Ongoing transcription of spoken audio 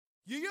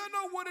You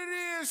know what it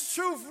is,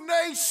 Truth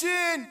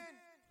Nation.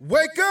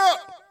 Wake up!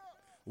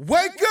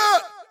 Wake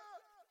up!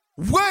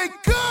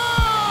 Wake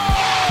up!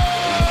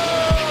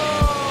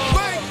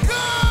 Wake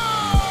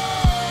up!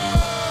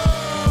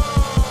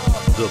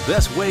 The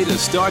best way to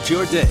start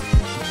your day.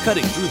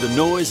 Cutting through the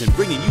noise and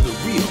bringing you the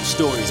real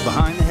stories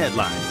behind the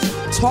headlines.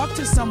 Talk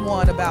to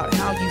someone about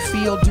how you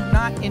feel. Do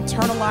not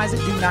internalize it.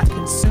 Do not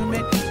consume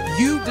it.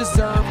 You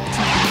deserve to be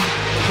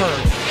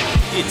heard.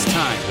 It's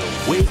time to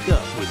wake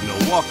up with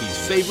Milwaukee's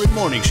favorite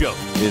morning show.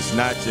 It's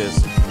not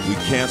just we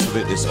canceled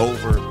it, it's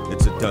over,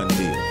 it's a done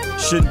deal.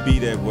 Shouldn't be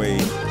that way.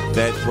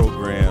 That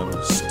program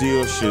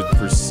still should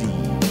proceed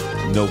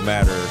no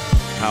matter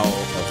how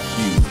a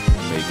few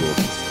may go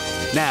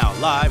against it. Now,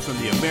 live from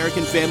the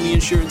American Family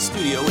Insurance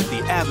Studio at the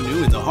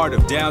Avenue in the heart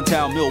of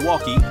downtown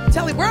Milwaukee.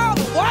 Telly, where all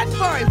the watch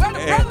parties? Where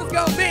the brothers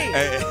gonna be?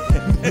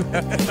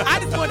 I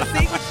just want to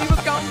see what she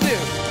was gonna do.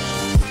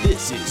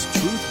 This is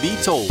Truth Be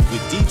Told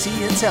with DT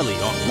and Telly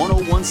on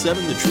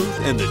 1017 The Truth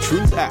and The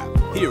Truth app.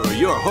 Here are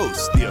your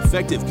hosts, the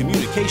effective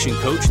communication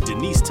coach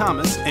Denise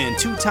Thomas and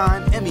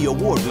two-time Emmy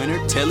Award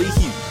winner Telly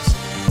Hughes.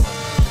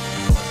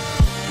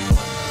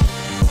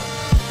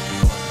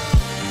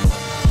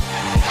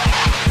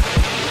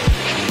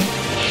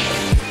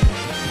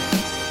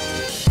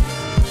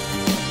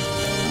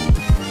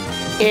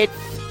 It's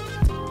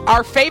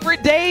our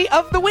favorite day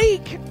of the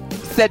week,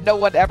 said no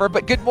one ever,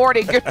 but good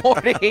morning, good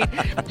morning.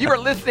 You are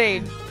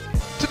listening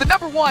to the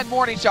number one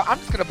morning show. I'm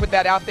just going to put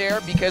that out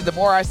there because the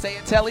more I say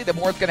it, Telly, the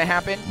more it's going to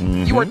happen.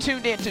 Mm-hmm. You are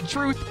tuned in to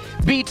Truth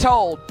Be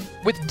Told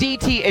with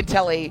DT and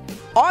Telly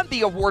on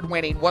the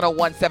award-winning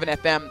 1017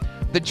 FM.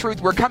 The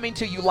Truth, we're coming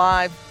to you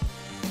live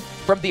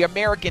from the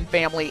American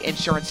Family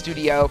Insurance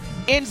Studio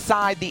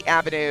inside the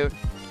Avenue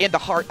in the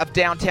heart of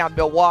downtown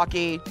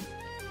Milwaukee.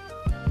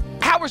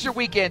 How was your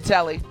weekend,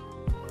 Telly?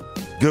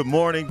 Good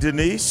morning,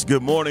 Denise.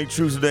 Good morning,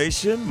 Truth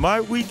Nation.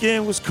 My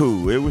weekend was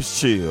cool. It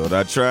was chilled.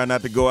 I try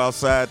not to go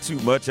outside too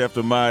much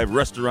after my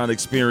restaurant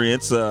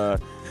experience a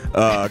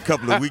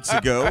couple of weeks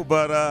ago.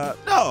 But,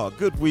 no,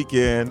 good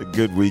weekend.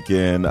 Good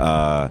weekend.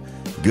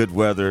 Good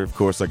weather. Of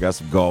course, I got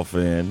some golf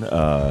in.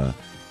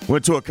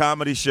 Went to a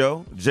comedy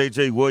show.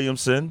 J.J.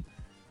 Williamson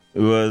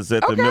was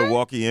at the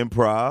Milwaukee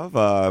Improv.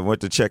 I went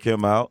to check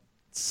him out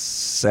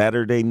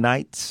Saturday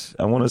night,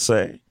 I want to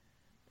say.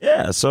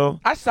 Yeah,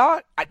 so I saw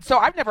it. So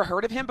I've never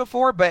heard of him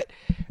before, but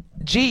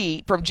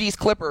G from G's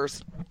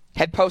Clippers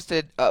had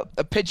posted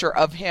a picture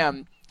of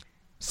him.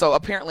 So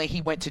apparently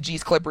he went to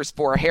G's Clippers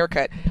for a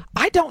haircut.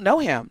 I don't know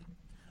him.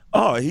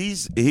 Oh,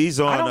 he's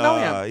on I don't know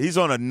him. He's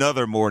on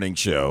another morning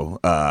show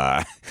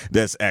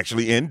that's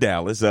actually in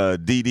Dallas,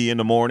 DD in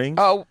the morning.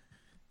 Oh,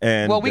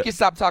 and well, we can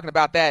stop talking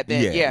about that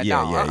then. Yeah.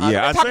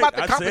 Talk about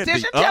the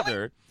competition,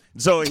 Telly.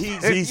 So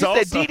he's you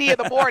also said DD in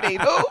the morning.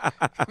 Who?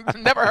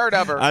 Never heard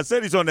of her. I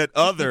said he's on that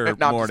other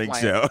morning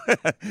show.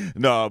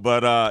 No,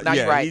 but no, yeah,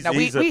 you're right. Now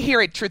we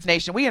here at Truth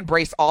Nation, we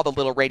embrace all the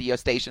little radio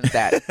stations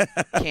that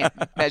can't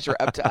measure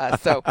up to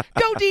us. So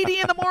go DD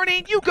in the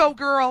morning, you go,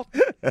 girl.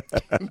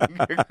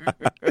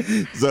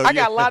 So, I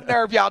got a lot of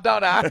nerve, y'all,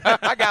 don't I?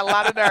 I got a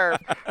lot of nerve.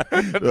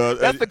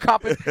 That's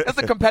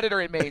the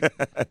competitor in me.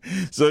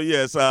 So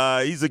yes,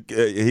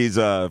 he's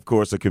of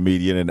course a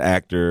comedian and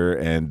actor,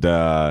 and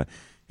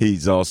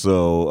he's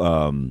also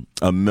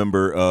a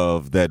member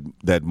of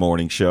that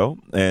morning show,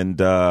 and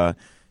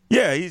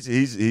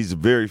he's a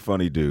very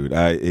funny dude.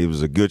 It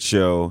was a good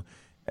show,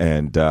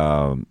 and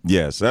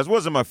yes, that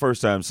wasn't my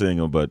first time seeing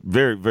him, but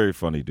very, very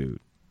funny dude.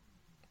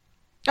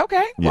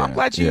 Okay, well, I'm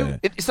glad you.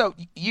 Yeah. So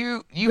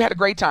you had a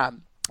great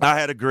time. I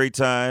had a great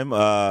time.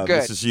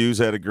 Good. Mrs. Hughes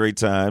had a great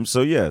time.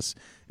 So yes,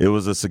 it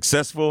was a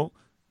successful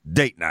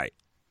date night.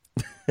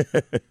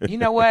 You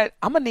know what?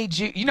 I'm going to need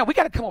you. You know, we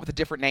got to come up with a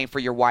different name for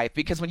your wife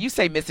because when you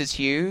say Mrs.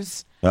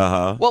 Hughes,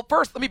 well,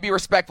 first, let me be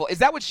respectful. Is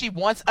that what she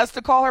wants us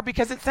to call her?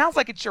 Because it sounds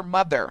like it's your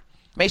mother.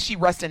 May she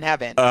rest in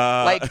heaven.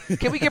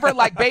 Can we give her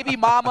like baby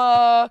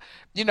mama,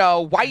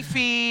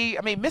 wifey?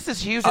 I mean,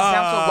 Mrs. Hughes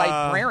sounds so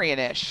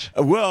librarian-ish.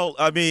 Well,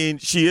 I mean,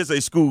 she is a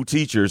school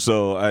teacher,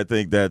 so I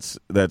think that's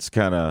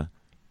kind of.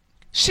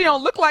 She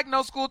don't look like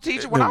no school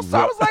teacher. When I saw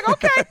her, I was like,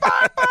 okay,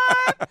 fine.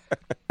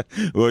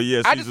 Well,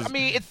 yes.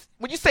 It's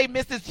when you say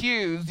Mrs.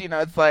 Hughes,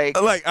 it's like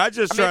I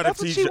just try to that's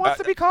teach. What she wants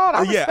to be called.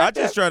 I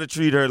just try to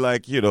treat her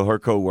like her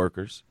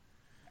coworkers.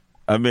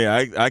 I mean,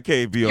 I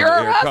can't be on the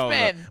air calling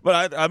her,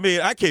 but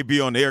I can't be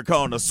on the air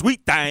calling a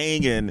sweet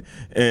thing and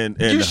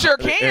you sure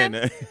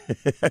can.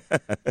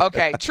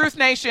 Okay, Truth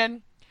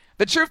Nation,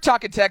 the Truth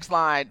Talking text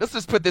line. Let's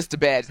just put this to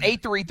bed.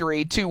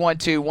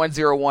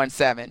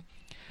 833-212-1017.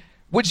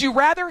 Would you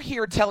rather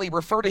hear Telly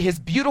refer to his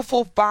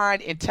beautiful,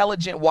 fine,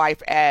 intelligent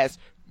wife as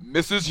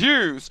Mrs.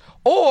 Hughes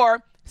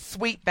or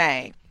sweet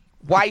thing,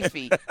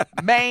 wifey,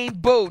 main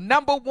boo,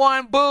 number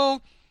one boo,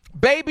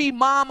 baby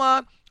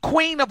mama,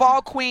 queen of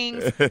all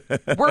queens?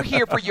 We're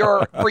here for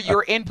your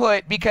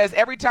input because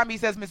every time he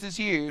says Mrs.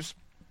 Hughes,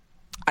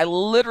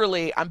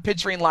 I'm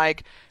picturing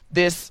like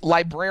this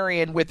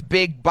librarian with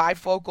big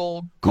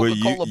bifocal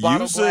Coca-Cola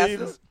bottle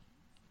glasses.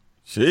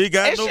 She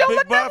got no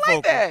big bifocal.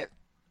 Like that.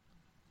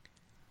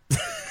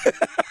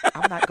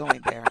 I'm not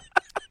going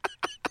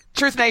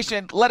Truth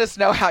Nation, let us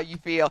know how you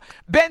feel.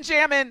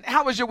 Benjamin,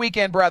 how was your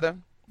weekend, brother?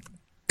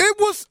 It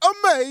was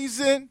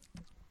amazing.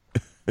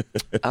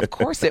 Of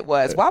course it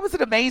was. Why was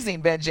it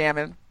amazing,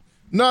 Benjamin?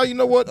 No, you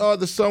know what?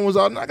 The sun was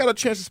out, and I got a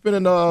chance to spend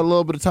a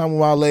little bit of time with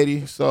my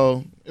lady,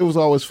 so it was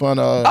always fun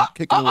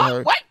kicking it with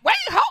her. Wait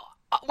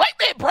a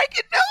minute,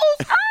 breaking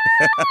news.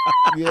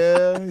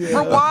 Yeah.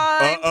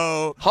 Rewind.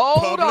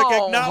 Hold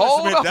on.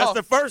 That's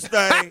the first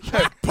thing.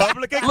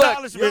 Public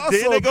acknowledgement.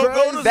 Then they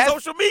go to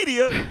social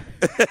media.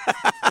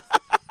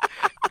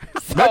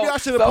 Maybe I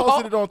should have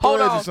posted it on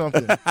Threads or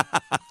something.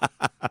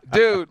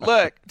 Dude,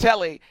 look,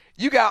 Telly,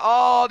 you got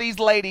all these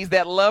ladies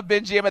that love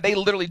Benjamin. They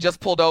literally just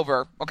pulled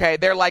over. Okay,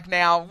 they're like,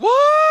 now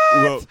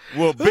what?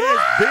 Well,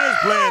 Ben's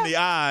playing the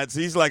odds.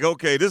 He's like,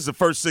 okay, this is the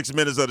first 6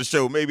 minutes of the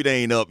show. Maybe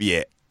they ain't up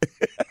yet.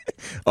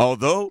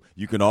 Although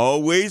you can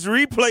always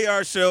replay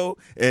our show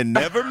and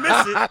never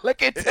miss it.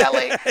 Look at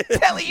Telly.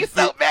 Telly, you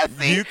so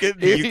messy. You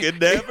can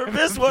never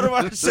miss one of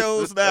our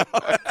shows now.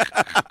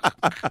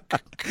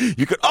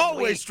 You can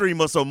always stream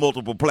us on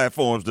multiple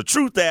platforms: the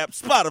Truth app,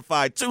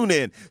 Spotify,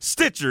 TuneIn,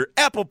 Stitcher,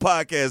 Apple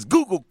Podcasts,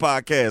 Google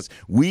Podcasts.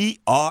 We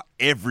are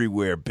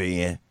everywhere,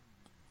 Ben.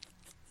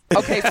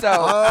 Okay,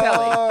 so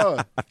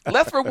Telly,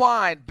 let's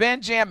rewind.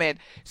 Benjamin,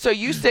 so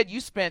you said you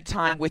spent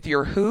time with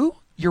your who?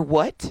 Your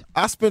what?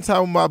 I spent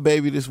time with my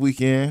baby this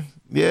weekend.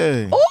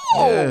 Yeah.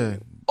 Oh.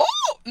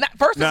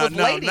 First it was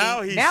lady.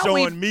 Now he's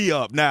showing me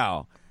up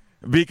now.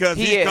 Because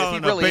he's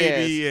calling a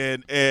baby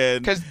and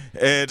Telly,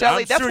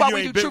 I'm that's sure why you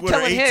we ain't do been Truth with her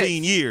Telling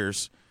 18 hits.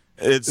 years.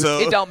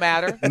 It don't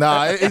matter.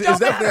 Nah, it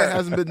definitely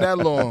hasn't been that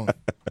long.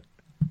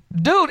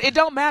 Dude, it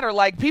don't matter.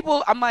 Like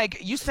people, I'm like,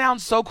 you sound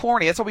so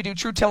corny. That's why we do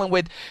Truth Telling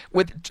with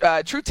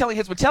Truth Telling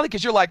hits with Telly,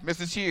 because you're like,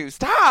 Mrs. Hughes,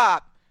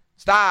 stop.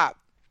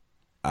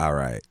 All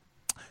right.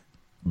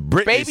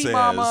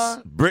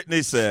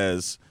 Brittany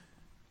says,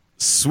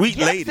 sweet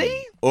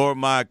lady or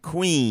my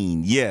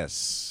queen,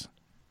 yes.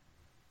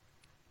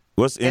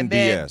 What's and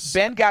NBS?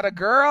 Then Ben got a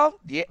girl,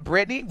 yeah,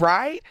 Brittany,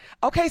 right?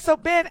 Okay, so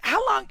Ben,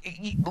 how long,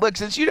 look,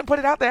 since you didn't put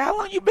it out there, how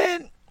long you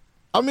been?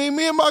 I mean,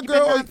 me and my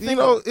girl, you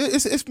know,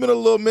 it's been a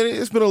little minute.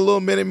 It's been a little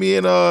minute, me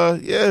and,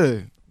 yeah.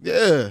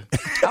 Okay.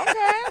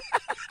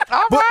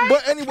 All right.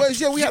 But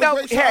anyways, yeah, we had a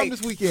great time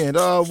this weekend.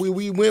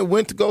 We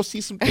went to go see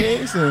some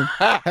things and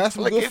had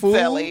some good food.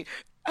 Telly.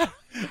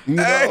 You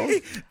know?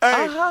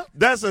 Hey,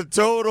 that's a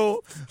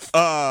total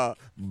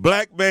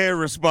black man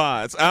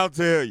response. I'll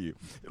tell you.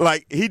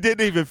 Like, he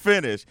didn't even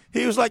finish.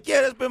 He was like, "Yeah,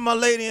 that's been my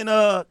lady," and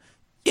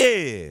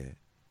yeah.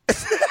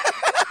 What's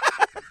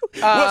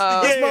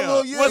my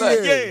little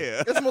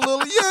yeah? That's my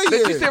little yeah.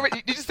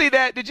 Did you see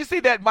that? Did you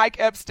see that Mike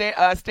Epps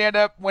stand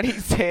up when he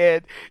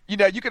said, you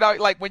know, you could always,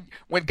 like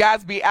when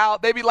guys be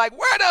out, they be like,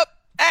 "Where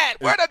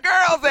the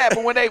girls at?"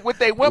 But when they with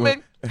they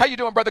women, how you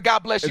doing, brother? God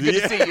bless you.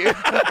 Good to see you.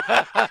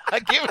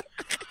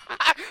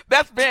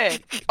 That's Ben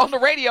on the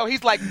radio.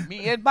 He's like,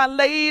 "Me and my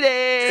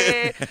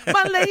lady.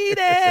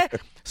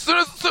 Soon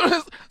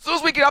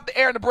as we get off the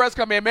air and the breasts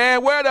come in,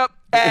 man, where the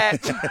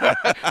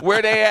at?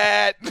 Where they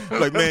at?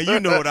 Like, man, you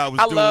know what I was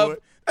doing.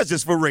 That's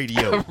just for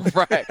radio.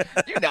 Right.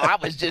 You know, I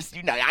was just,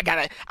 you know, I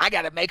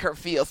gotta make her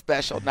feel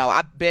special.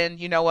 No,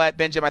 you know what,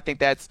 Benjamin, I think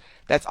that's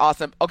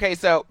awesome. Okay,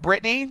 so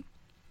Brittany,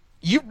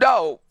 you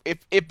know,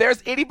 if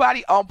there's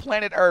anybody on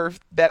planet Earth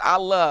that I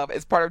love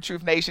as part of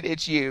Truth Nation,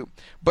 it's you.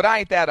 But I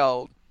ain't that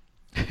old.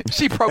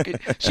 She broke it.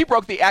 She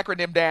broke the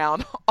acronym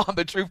down on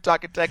the Truth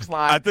Talking text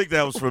line. I think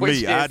that was for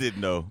me. I didn't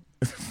know.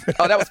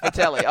 Oh, that was for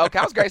Telly. Okay,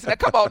 I was Grayson. Now,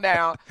 come on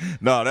now.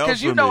 No, that was for me.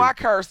 Because you know I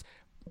curse.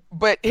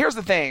 But here's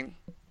the thing,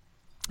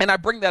 and I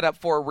bring that up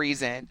for a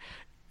reason.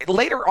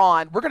 Later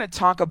on, we're going to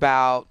talk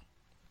about,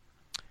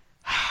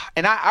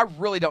 and I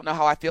really don't know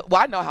how I feel.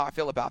 Well, I know how I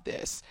feel about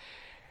this.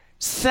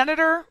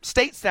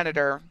 State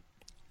Senator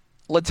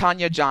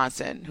LaTanya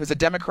Johnson, who's a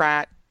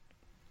Democrat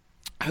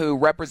who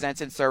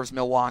represents and serves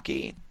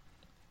Milwaukee,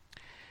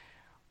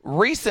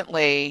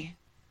 recently,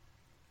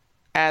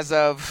 as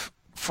of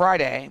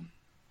Friday,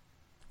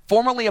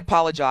 formally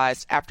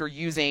apologized after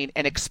using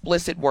an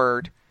explicit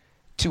word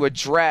to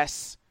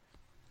address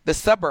the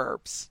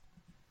suburbs,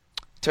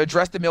 to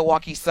address the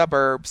Milwaukee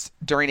suburbs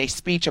during a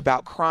speech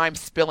about crime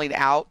spilling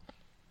out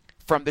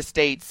from the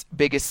state's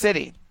biggest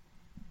city.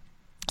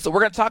 So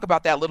we're going to talk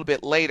about that a little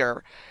bit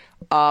later.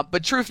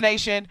 But Truth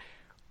Nation,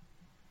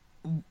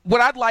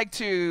 what I'd like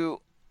to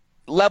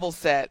level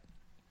set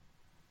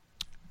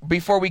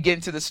before we get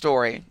into the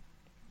story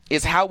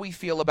is how we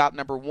feel about,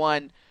 number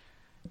one,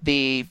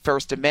 the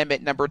First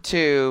Amendment. Number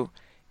two,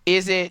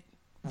 is it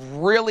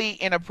really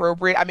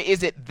inappropriate? I mean,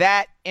 is it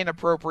that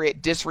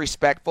inappropriate,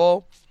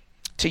 disrespectful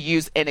to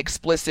use an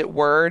explicit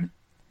word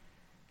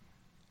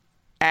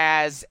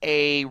as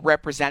a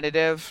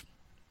representative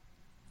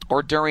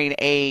or during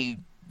a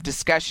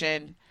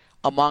discussion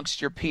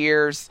amongst your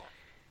peers?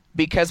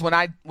 Because when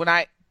I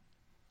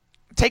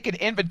take an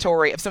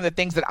inventory of some of the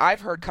things that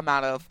I've heard come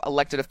out of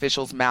elected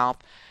officials' mouth,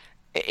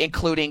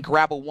 including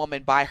grab a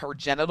woman by her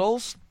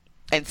genitals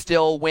and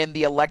still win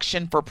the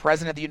election for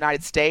president of the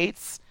United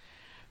States.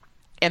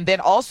 And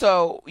then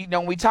also, you know,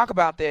 when we talk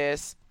about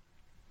this,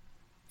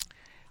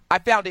 I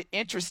found it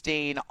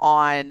interesting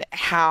on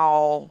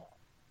how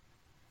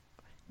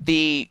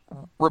the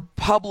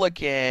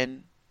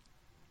Republican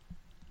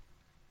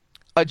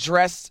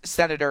addressed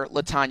Senator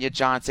LaTanya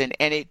Johnson,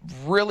 and it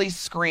really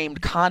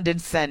screamed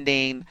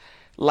condescending,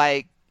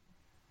 like,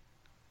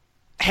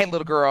 hey,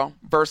 little girl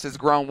versus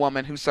grown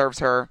woman who serves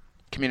her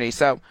community.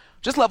 So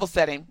just level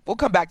setting. We'll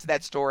come back to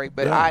that story.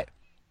 But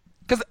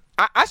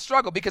I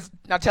struggle because,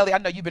 now, Telly, I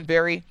know you've been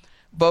very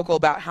vocal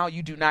about how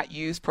you do not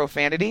use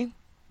profanity.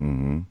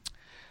 Mm-hmm.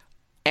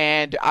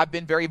 And I've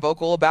been very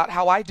vocal about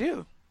how I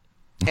do.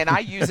 And I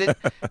use it,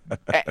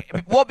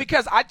 well,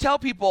 because I tell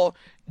people,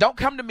 don't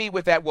come to me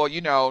with that, well,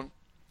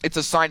 it's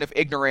a sign of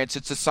ignorance.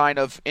 It's a sign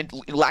of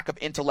lack of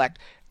intellect.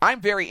 I'm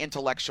very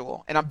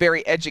intellectual, and I'm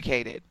very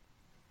educated.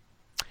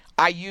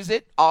 I use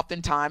it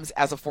oftentimes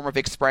as a form of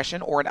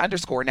expression or an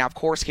underscore. Now, of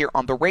course, here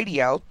on the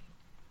radio,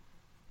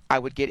 I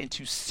would get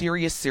into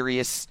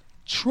serious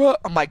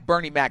I'm like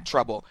Bernie Mac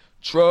trouble.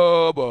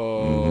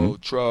 Trouble.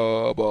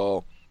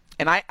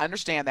 And I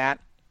understand that.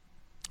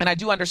 And I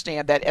do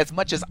understand that as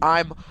much as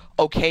I'm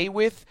okay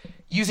with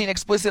using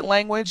explicit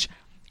language,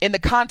 in the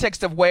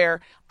context of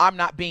where I'm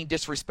not being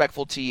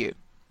disrespectful to you.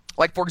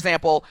 Like, for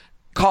example,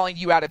 calling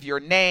you out of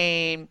your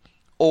name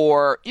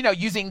or,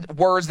 using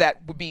words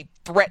that would be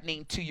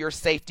threatening to your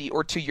safety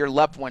or to your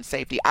loved one's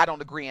safety. I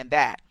don't agree in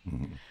that.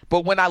 Mm-hmm.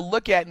 But when I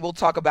look at, and we'll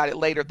talk about it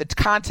later, the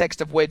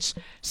context of which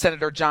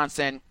Senator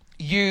Johnson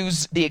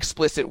used the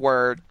explicit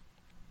word,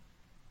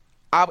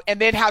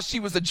 and then how she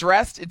was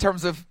addressed in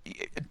terms of,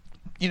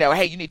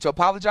 hey, you need to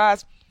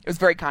apologize. It was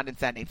very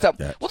condescending. So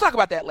we'll talk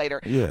about that later.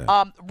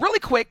 Yeah. Really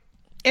quick,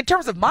 in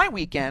terms of my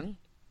weekend,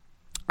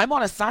 I'm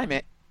on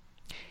assignment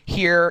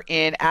here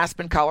in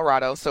Aspen,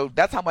 Colorado. So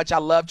that's how much I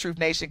love Truth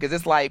Nation, because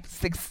it's like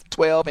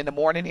 6:12 in the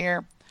morning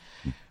here.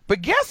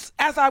 But guess,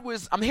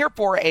 I'm here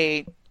for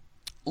a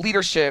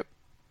leadership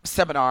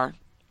seminar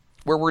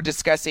where we're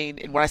discussing,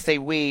 and when I say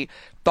we,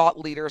 thought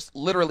leaders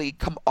literally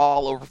come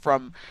all over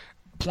from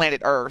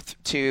planet Earth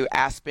to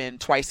Aspen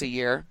twice a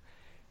year.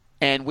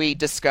 And we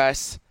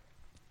discuss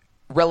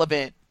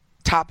relevant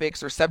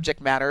topics or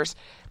subject matters.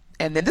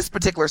 And in this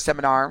particular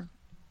seminar,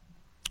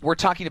 we're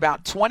talking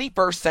about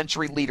 21st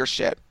century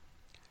leadership.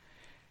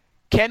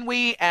 Can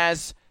we,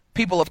 as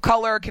people of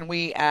color, can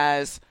we,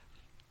 as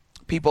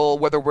people,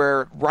 whether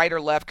we're right or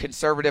left,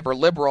 conservative or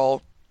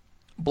liberal,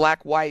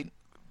 black, white,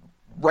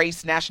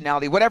 race,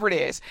 nationality, whatever it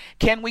is,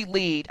 can we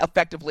lead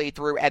effectively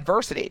through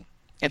adversity?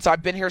 And so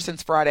I've been here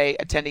since Friday,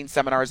 attending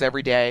seminars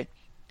every day.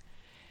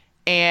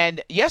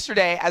 And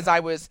yesterday, as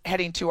I was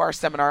heading to our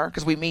seminar,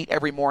 because we meet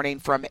every morning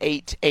from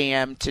 8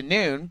 a.m. to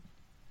noon,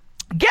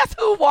 guess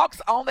who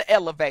walks on the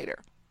elevator?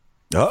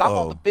 I'm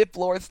on the 5th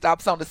floor,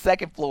 stops on the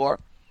 2nd floor.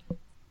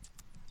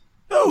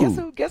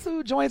 Guess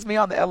who joins me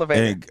on the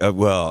elevator? And,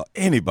 well,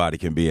 anybody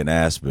can be in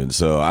Aspen,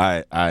 so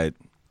there's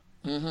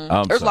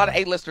a lot of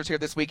A-listers here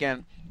this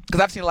weekend,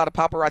 because I've seen a lot of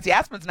paparazzi.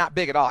 Aspen's not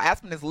big at all.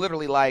 Aspen is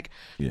literally like,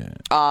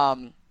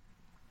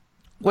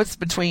 what's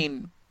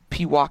between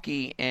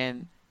Pewaukee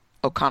and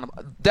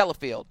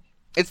Delafield.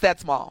 It's that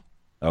small.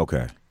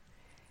 Okay.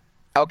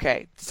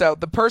 So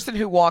the person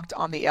who walked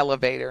on the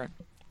elevator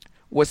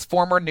was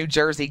former New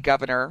Jersey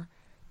governor,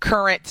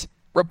 current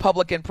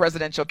Republican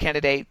presidential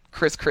candidate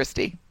Chris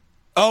Christie.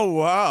 Oh,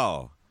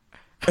 wow.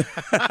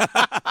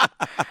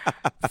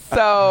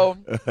 So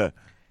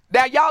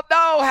now y'all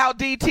know how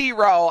DT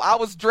roll. I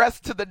was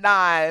dressed to the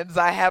nines.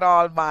 I had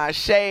on my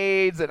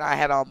shades and I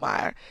had on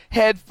my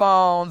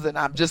headphones, and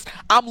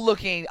I'm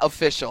looking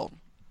official.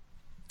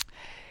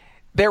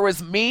 There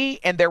was me,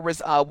 and there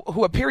was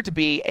who appeared to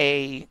be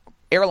a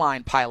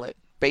airline pilot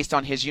based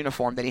on his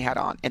uniform that he had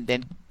on. And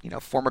then,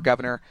 former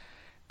Governor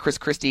Chris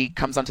Christie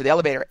comes onto the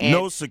elevator. And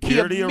no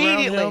security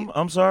around him?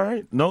 I'm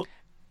sorry? No.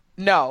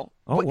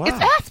 Oh, wow. It's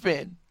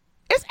Aspen.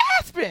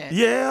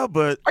 Yeah,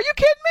 but. Are you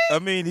kidding me? I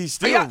mean, he's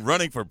still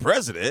running for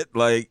president.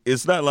 Like,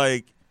 it's not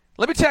like.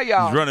 Let me tell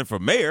y'all. He's running for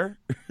mayor.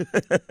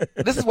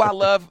 This is why I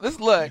love this.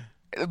 Look,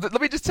 let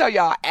me just tell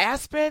y'all,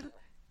 Aspen,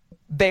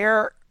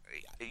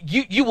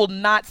 you will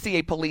not see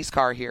a police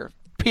car here,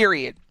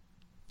 period.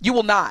 You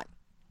will not.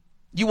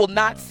 You will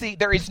not see,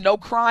 there is no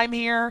crime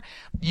here.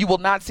 You will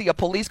not see a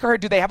police car.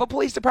 Do they have a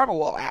police department?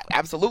 Well,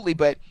 absolutely,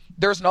 but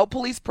there's no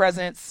police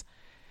presence.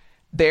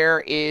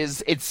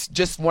 It's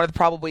just one of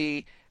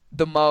probably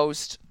the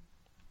most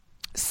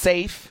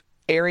safe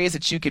areas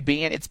that you could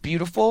be in. It's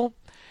beautiful.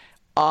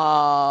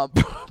 But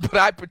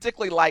I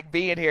particularly like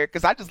being here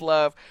because I just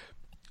love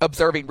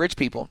observing rich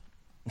people.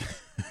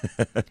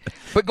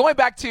 But going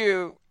back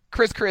to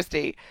Chris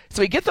Christie,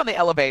 so he gets on the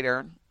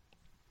elevator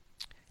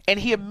and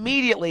he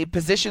immediately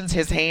positions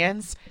his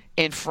hands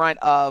in front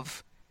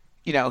of,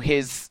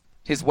 his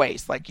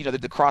waist, like,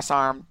 the cross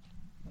arm,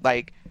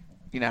 like,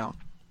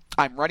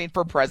 I'm running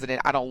for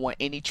president. I don't want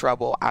any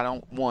trouble. I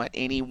don't want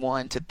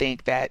anyone to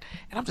think that.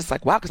 And I'm just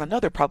like, wow, because I know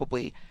they're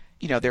probably,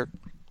 they're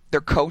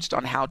coached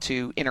on how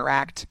to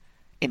interact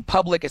in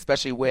public,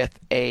 especially with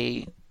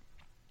a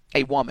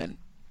woman.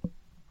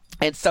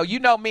 And so,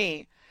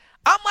 me,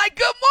 I'm like,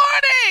 good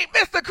morning,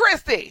 Mr.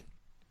 Christie.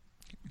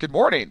 Good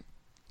morning.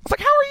 I was like,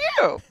 how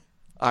are you?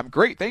 I'm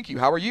great, thank you.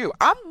 How are you?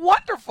 I'm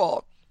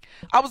wonderful.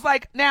 I was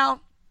like, now,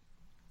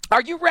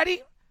 are you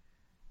ready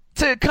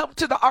to come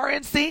to the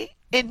RNC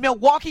in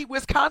Milwaukee,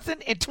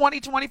 Wisconsin in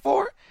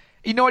 2024?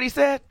 You know what he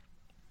said?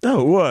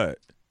 Oh, what?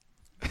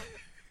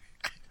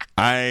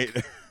 I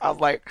was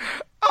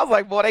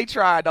like, boy, they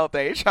try, don't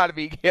they? They try to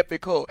be hip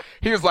and cool.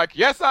 He was like,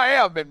 yes, I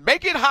am, and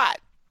make it hot.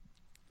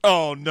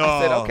 Oh, no.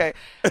 I said, okay.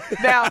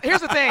 Now,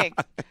 here's the thing.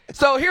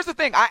 So here's the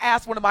thing. I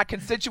asked one of my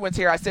constituents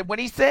here, I said, when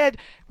he said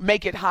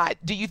make it hot,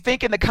 do you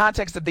think in the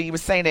context of he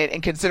was saying it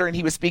and considering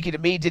he was speaking to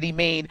me, did he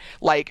mean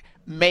like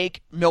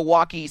make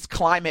Milwaukee's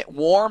climate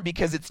warm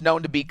because it's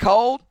known to be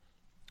cold?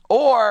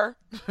 Or,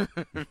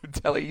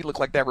 Telly, you look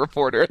like that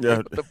reporter.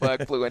 Yeah. The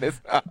bug flew in his.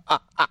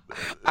 All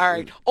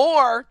right.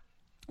 Or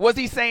was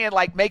he saying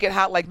like make it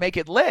hot, like make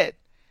it lit?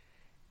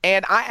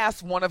 And I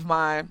asked one of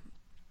my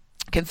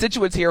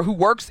constituents here who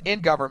works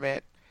in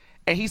government,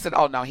 and he said,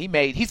 oh no,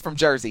 he's from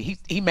Jersey.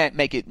 He meant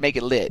make it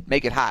lit,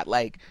 make it hot.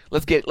 Like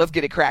let's get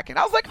it cracking.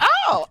 I was like,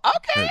 oh,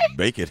 okay.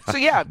 Make it hot. So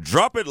yeah.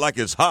 Drop it like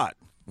it's hot.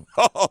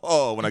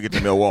 Oh, when I get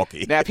to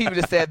Milwaukee. Now, if he would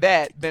have said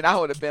that, then I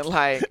would have been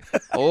like,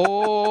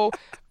 oh,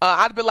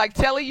 I'd have been like,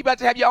 Telly, you about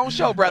to have your own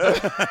show, brother,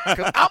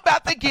 because I'm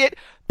about to get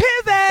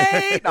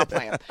busy. No, I'm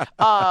playing.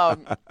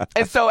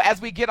 And so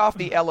as we get off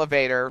the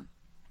elevator,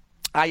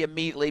 I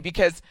immediately,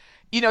 because,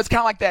 it's kind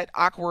of like that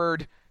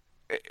awkward,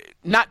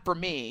 not for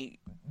me,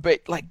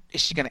 but like,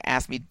 is she going to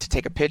ask me to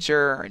take a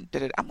picture? And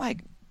I'm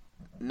like,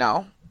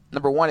 no.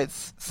 Number one,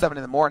 it's 7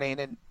 a.m,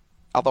 and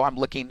although I'm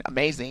looking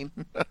amazing,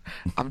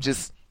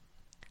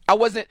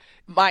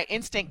 my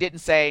instinct didn't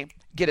say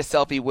get a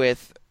selfie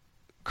with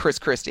Chris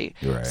Christie.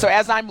 Right. So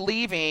as I'm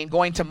leaving,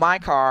 going to my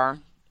car,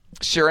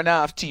 sure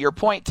enough, to your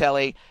point,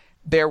 Telly,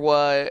 there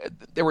were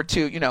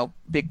two,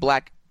 big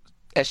black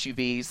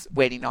SUVs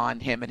waiting on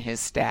him and his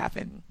staff,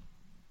 and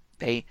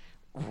they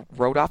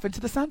rode off into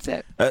the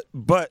sunset.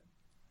 But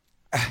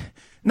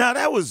now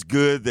that was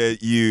good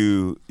that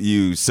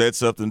you said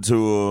something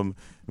to him,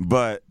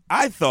 but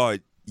I thought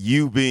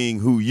you being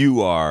who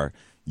you are,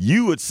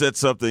 you would set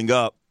something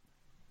up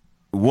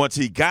once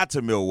he got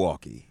to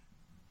Milwaukee.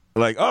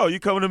 Like, oh, you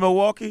coming to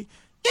Milwaukee?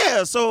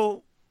 Yeah,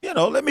 so,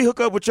 let me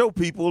hook up with your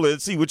people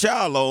and see what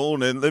y'all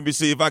on, and let me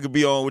see if I could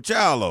be on with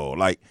y'all on.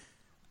 Like,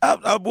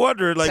 I'm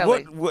wondering, like,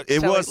 Telly, what it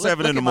Telly, was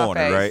 7 look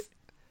a.m, right?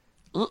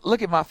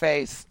 Look at my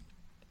face.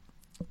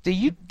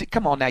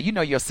 Come on now, you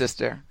know your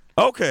sister.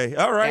 Okay,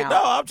 all right. Now,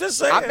 no, I'm just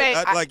saying.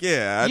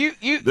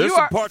 There's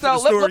some parts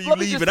of the story you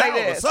leaving out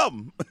or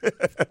something.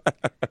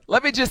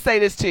 Let me just say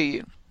this to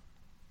you.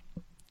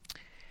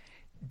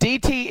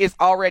 DT is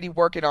already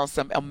working on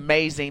some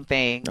amazing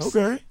things.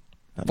 Okay.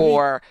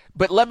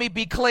 But let me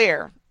be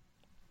clear.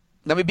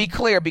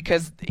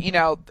 Because,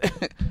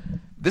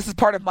 this is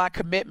part of my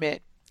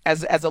commitment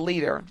as a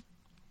leader.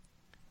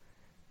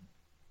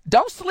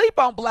 Don't sleep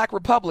on black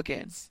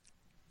Republicans.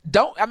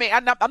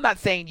 I'm not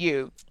saying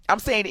you. I'm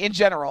saying in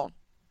general.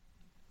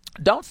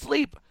 Don't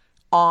sleep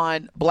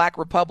on black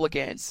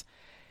Republicans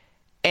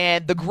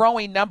and the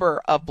growing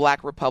number of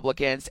black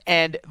Republicans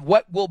and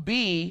what will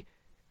be,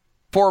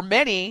 for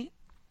many,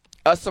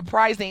 a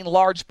surprising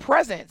large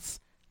presence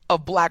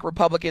of black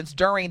Republicans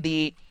during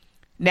the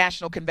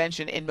national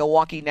convention in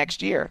Milwaukee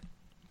next year.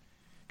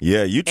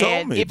 Yeah, you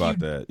told me about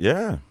that.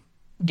 Yeah.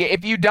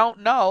 If you don't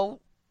know,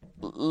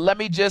 let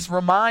me just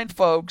remind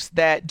folks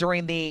that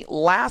during the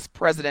last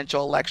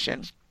presidential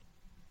election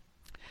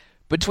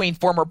between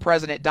former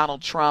President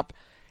Donald Trump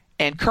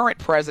and current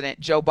President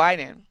Joe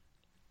Biden,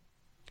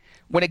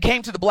 when it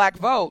came to the black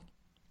vote,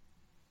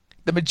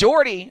 the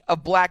majority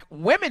of black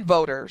women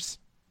voters,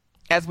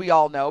 as we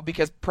all know,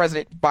 because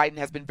President Biden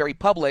has been very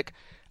public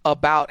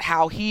about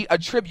how he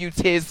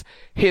attributes his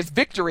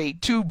victory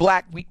to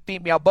black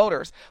female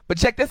voters. But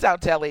check this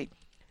out, Telly.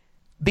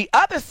 The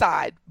other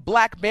side,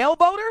 black male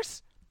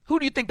voters, who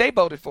do you think they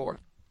voted for?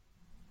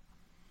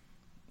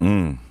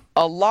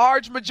 A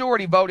large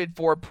majority voted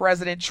for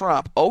President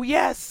Trump. Oh,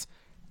 yes.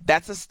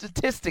 That's a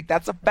statistic.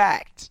 That's a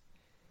fact.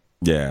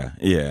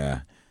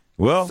 Yeah.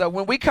 Well, so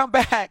when we come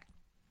back,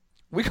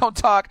 we're going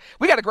to talk.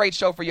 We got a great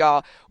show for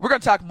y'all. We're going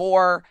to talk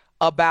more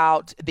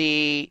about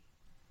the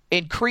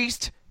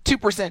increased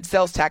 2%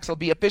 sales tax will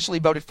be officially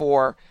voted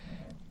for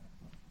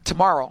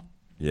tomorrow.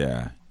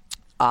 Yeah.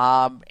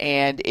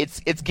 And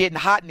it's getting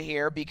hot in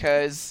here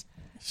because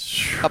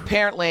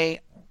apparently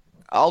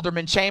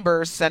Alderman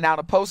Chambers sent out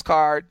a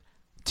postcard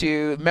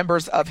to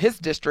members of his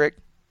district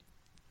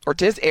or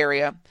to his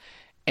area,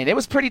 and it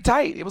was pretty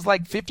tight. It was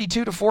like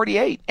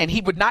 52-48, and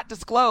he would not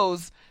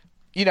disclose,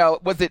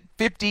 was it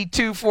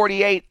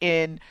 52-48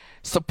 in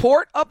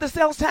support of the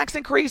sales tax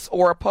increase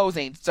or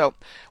opposing? So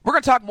we're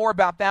going to talk more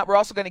about that. We're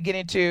also going to get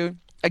into,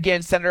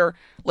 again, Senator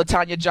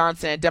LaTanya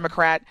Johnson,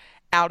 Democrat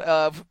out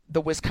of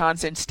the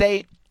Wisconsin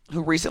state,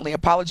 who recently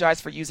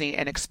apologized for using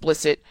an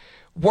explicit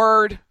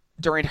word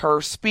during her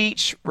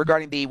speech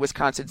regarding the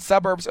Wisconsin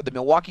suburbs or the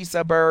Milwaukee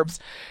suburbs.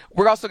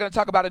 We're also going to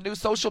talk about a new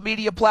social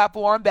media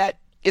platform that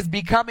is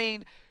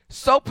becoming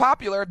so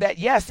popular that,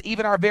 yes,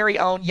 even our very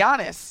own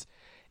Giannis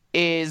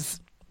is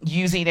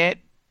using it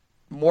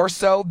more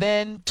so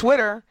than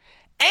Twitter.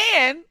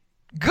 And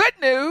good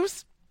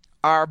news,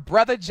 our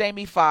brother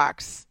Jamie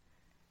Foxx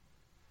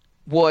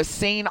was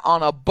seen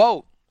on a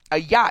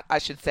yacht, I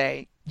should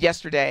say,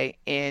 yesterday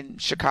in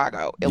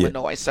Chicago,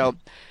 Illinois. So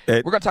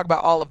we're going to talk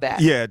about all of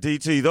that. Yeah,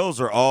 DT, those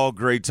are all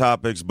great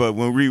topics. But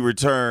when we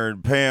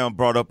return, Pam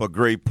brought up a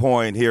great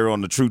point here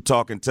on the Truth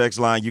Talking text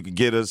line. You can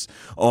get us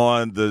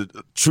on the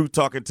Truth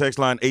Talking text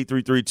line,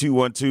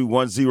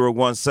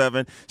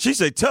 833-212-1017. She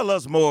said, tell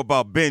us more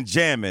about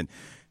Benjamin,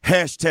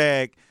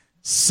 hashtag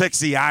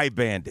sexy eye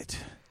bandit.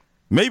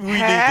 Maybe we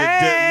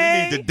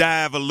need to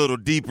dive a little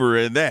deeper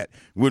in that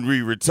when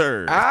we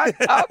return. Okay.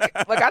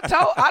 Look,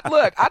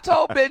 I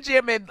told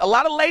Benjamin, a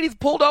lot of ladies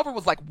pulled over,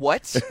 was like,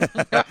 what? All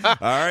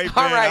right,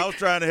 man. I was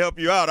trying to help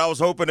you out. I was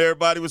hoping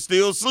everybody was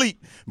still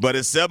asleep. But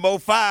at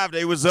 7:05,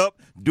 they was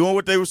up doing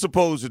what they were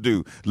supposed to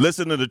do.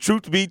 Listen to the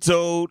Truth Be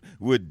Told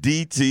with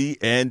DT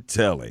and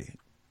Telly.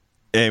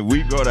 And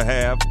we're going to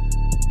have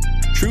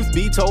Truth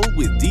Be Told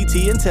with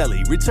DT and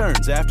Telly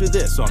returns after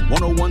this on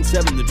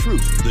 1017 The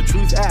Truth, The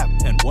Truth app,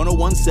 and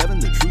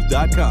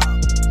 1017thetruth.com.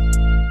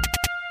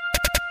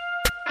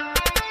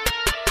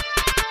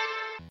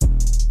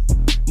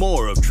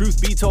 More of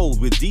Truth Be Told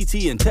with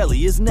DT and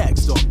Telly is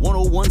next on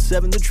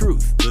 1017 The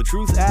Truth, The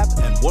Truth app,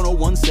 and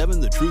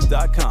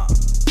 1017thetruth.com.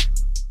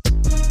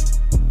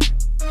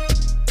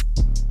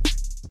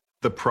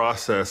 The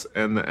process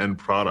and the end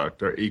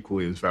product are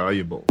equally as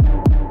valuable.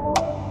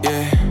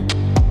 Yeah,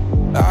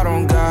 I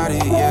don't got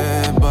it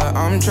yet, but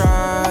I'm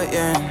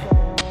trying.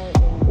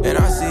 And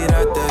I see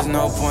that there's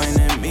no point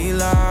in me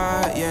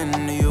lying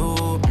to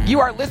you. You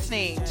are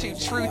listening to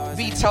Truth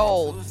Be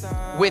Told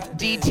with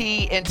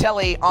DT and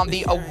Telly on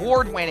the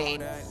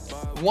award-winning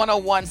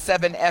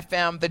 1017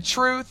 FM, The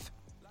Truth.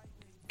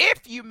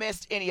 If you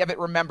missed any of it,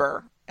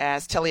 remember,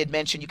 as Telly had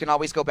mentioned, you can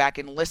always go back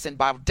and listen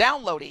by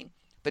downloading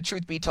the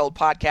Truth Be Told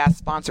podcast,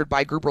 sponsored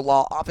by Gruber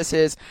Law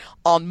Offices,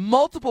 on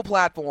multiple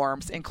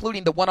platforms,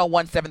 including the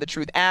 1017 The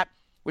Truth app,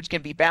 which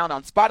can be found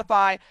on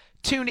Spotify,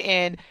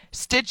 TuneIn,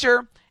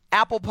 Stitcher,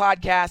 Apple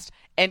Podcast,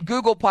 and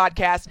Google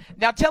Podcast.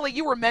 Now, Telly,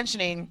 you were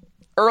mentioning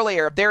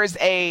earlier, there is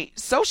a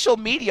social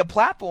media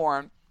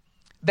platform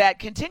that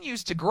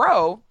continues to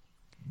grow.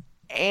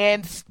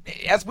 And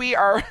as we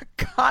are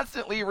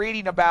constantly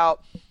reading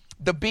about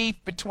the beef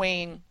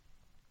between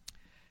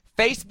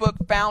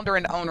Facebook founder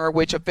and owner,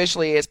 which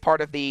officially is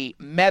part of the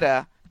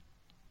Meta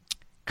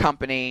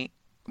company,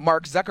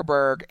 Mark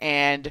Zuckerberg,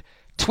 and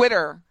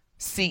Twitter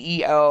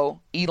CEO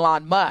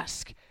Elon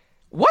Musk.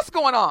 What's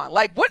going on?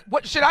 Like,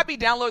 what should I be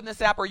downloading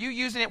this app? Are you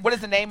using it? What is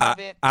the name of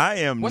it? I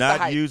am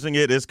not using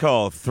it. It's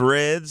called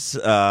Threads.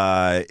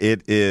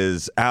 It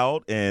is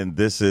out, and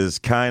this is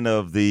kind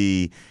of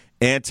the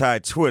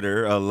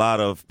anti-Twitter. A lot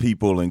of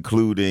people,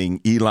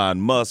 including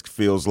Elon Musk,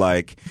 feels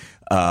like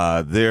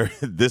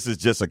this is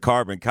just a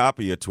carbon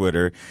copy of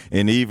Twitter,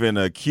 and even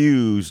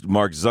accused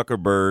Mark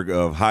Zuckerberg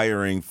of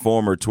hiring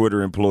former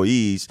Twitter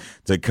employees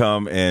to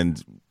come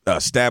and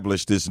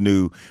establish this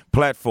new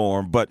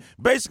platform. But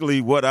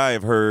basically what I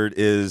have heard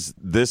is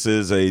this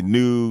is a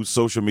new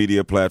social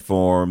media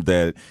platform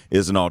that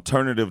is an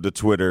alternative to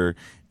Twitter,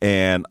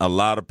 and a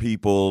lot of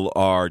people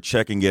are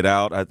checking it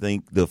out. I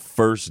think the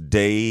first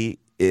day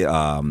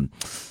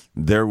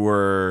there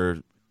were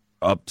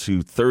up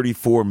to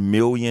 34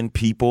 million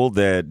people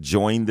that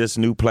joined this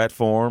new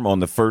platform on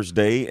the first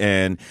day,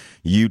 and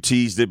you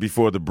teased it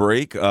before the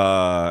break.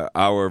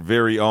 Our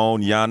very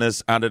own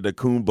Giannis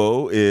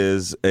Antetokounmpo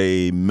is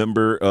a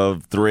member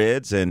of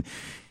Threads, and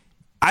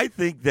I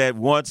think that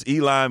once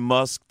Elon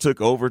Musk took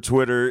over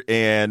Twitter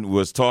and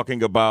was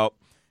talking about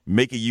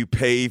making you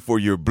pay for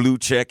your blue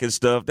check and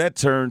stuff, that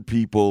turned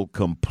people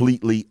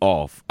completely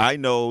off. I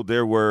know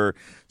there were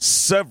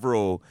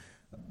several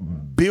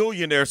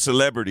billionaire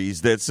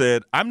celebrities that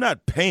said, I'm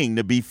not paying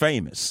to be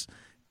famous.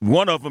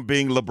 One of them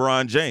being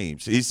LeBron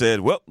James. He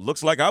said, well,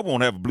 looks like I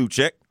won't have a blue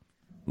check.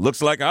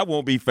 Looks like I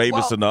won't be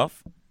famous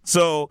enough.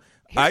 So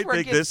I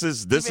think this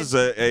is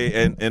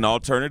an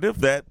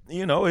alternative that,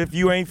 you know, if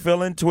you ain't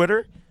feeling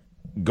Twitter,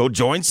 go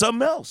join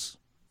something else.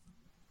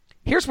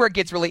 Here's where it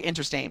gets really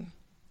interesting.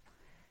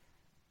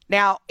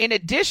 Now, in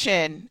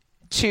addition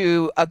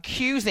to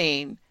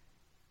accusing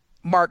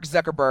Mark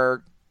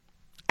Zuckerberg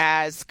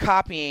as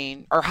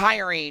copying or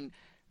hiring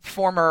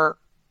former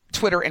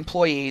Twitter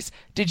employees,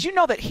 did you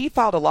know that he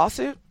filed a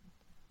lawsuit?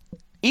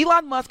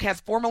 Elon Musk has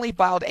formally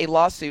filed a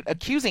lawsuit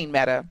accusing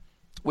Meta,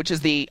 which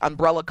is the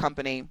umbrella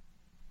company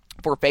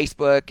for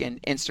Facebook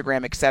and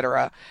Instagram,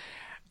 etc.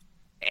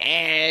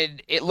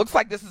 And it looks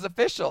like this is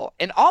official.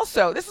 And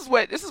also, this is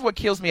what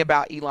kills me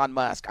about Elon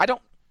Musk.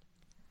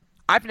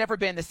 I've never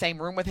been in the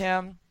same room with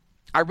him.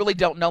 I really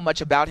don't know much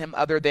about him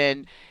other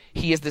than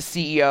he is the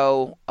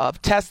CEO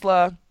of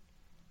Tesla,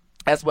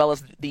 as well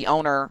as the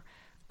owner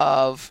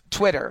of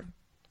Twitter.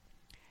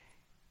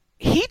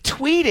 He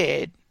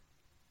tweeted,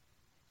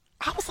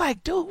 I was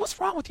like, dude, what's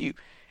wrong with you?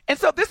 And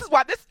so this is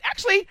why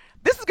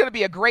this is going to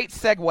be a great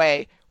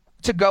segue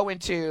to go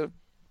into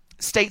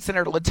State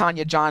Senator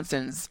LaTanya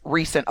Johnson's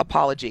recent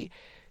apology.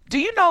 Do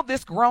you know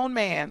this grown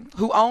man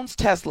who owns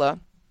Tesla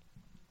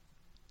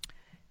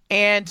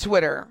and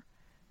Twitter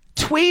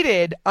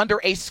tweeted under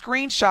a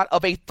screenshot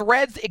of a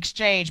Threads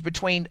exchange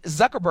between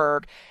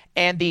Zuckerberg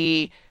and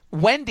the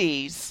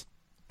Wendy's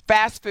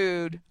fast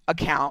food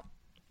account,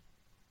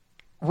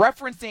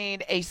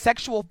 referencing a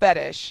sexual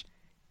fetish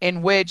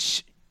in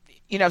which,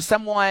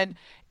 someone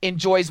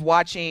enjoys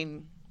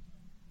watching,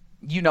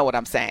 you know what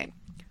I'm saying.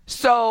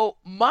 So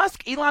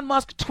Elon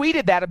Musk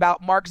tweeted that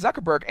about Mark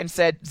Zuckerberg and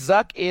said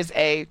Zuck is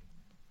and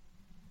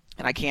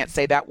I can't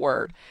say that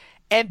word,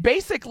 and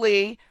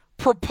basically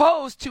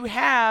proposed to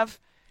have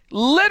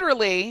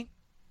literally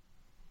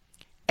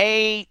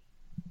a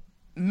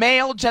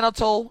male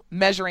genital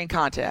measuring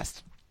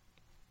contest.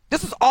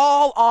 This is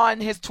all on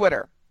his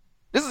Twitter.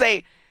 This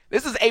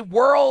is a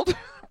world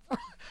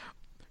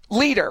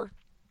leader.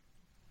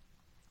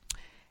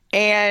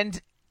 And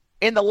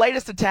in the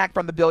latest attack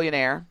from the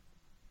billionaire,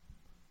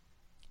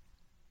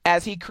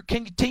 as he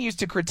continues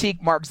to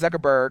critique Mark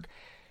Zuckerberg,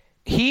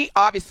 he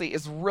obviously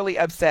is really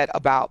upset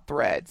about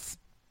Threads.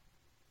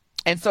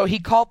 And so he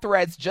called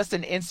Threads just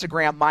an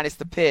Instagram minus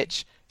the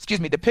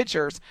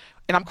pictures.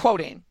 And I'm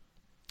quoting.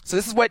 So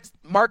this is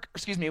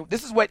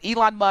what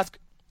Elon Musk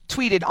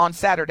tweeted on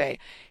Saturday.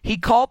 He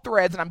called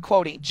Threads, and I'm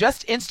quoting,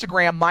 just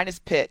Instagram minus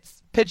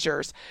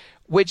pictures,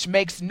 which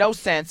makes no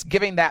sense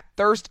given that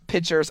thirst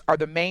pictures are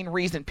the main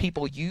reason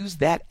people use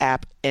that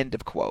app, end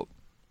of quote.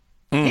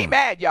 He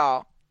mad,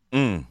 y'all.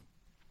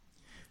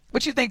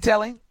 What you think,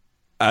 Telly?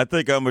 I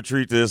think I'm going to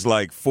treat this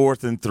like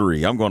 4th and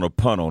 3. I'm going to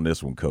punt on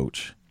this one,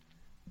 Coach.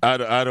 I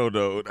don't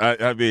know.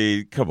 I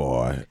mean, come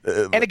on.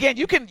 And again,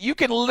 you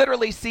can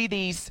literally see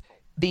these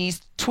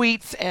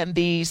tweets and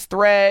these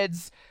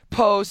Threads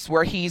posts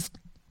where he's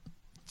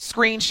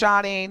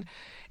screenshotting,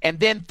 and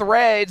then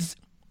Threads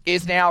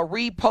is now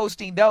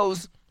reposting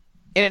those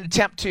in an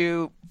attempt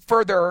to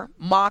further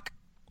mock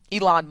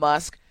Elon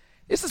Musk.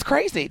 This is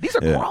crazy. These are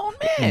grown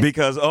men.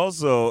 Because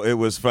also it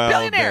was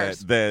found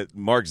that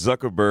Mark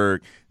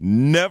Zuckerberg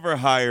never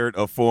hired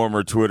a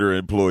former Twitter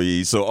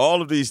employee. So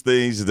all of these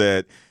things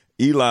that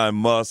Elon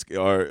Musk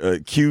are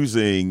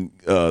accusing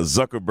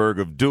Zuckerberg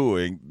of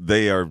doing,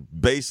 they are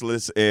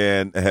baseless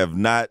and have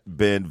not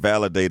been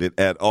validated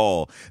at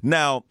all.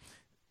 Now,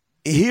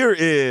 here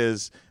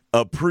is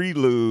a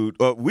prelude.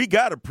 We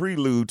got a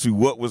prelude to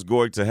what was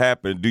going to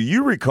happen. Do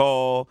you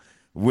recall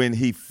when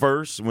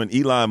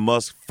Elon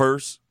Musk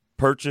first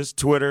purchased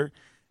Twitter?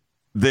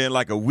 Then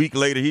like a week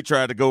later, he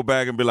tried to go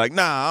back and be like,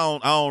 nah,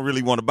 I don't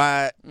really want to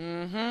buy it.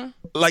 Mm-hmm.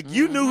 Like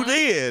you knew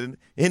then,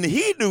 and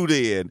he knew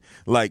then,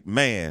 like,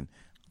 man,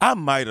 I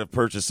might have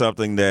purchased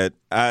something that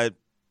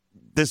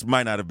this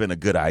might not have been a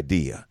good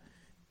idea.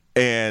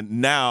 And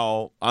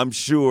now I'm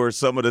sure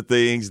some of the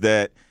things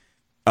that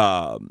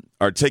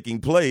are taking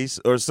place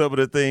are some of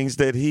the things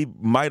that he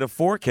might have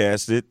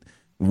forecasted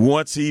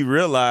once he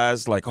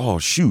realized, like, oh,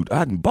 shoot, I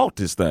hadn't bought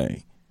this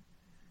thing.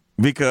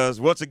 Because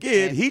once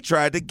again, he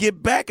tried to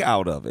get back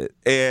out of it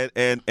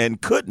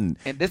and couldn't.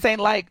 And this ain't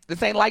like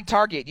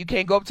Target. You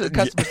can't go up to the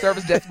customer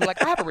service desk and be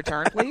like, I have a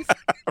return, please.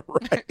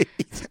 Right.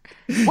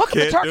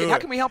 Welcome to Target. How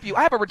can we help you?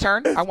 I have a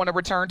return. I want to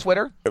return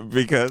Twitter.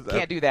 Because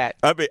can't do that.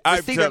 I mean,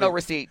 receipt or no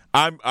receipt.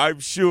 I'm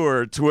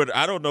sure Twitter.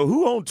 I don't know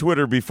who owned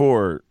Twitter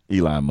before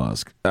Elon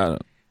Musk. I don't know.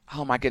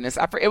 Oh my goodness!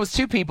 It was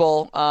two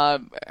people. I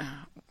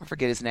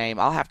forget his name.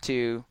 I'll have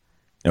to.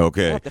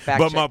 Okay,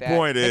 but my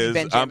point is,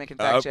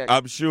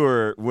 I'm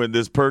sure when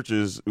this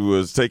purchase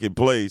was taking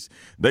place,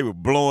 they were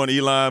blowing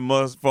Elon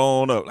Musk's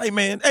phone up. Hey,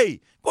 man,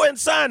 go ahead and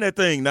sign that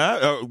thing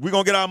now. We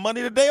going to get our money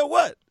today or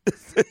what?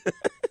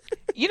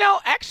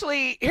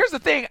 Actually, here's the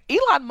thing.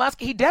 Elon Musk,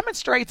 he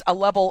demonstrates a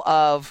level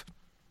of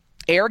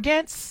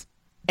arrogance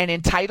and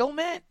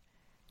entitlement,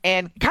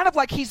 and kind of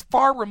like he's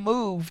far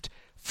removed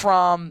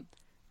from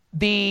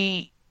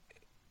the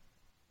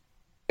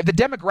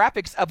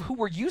demographics of who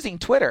were using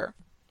Twitter.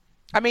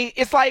 I mean,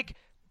 it's like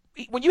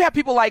when you have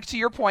people like, to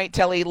your point,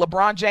 Telly,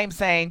 LeBron James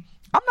saying,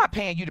 I'm not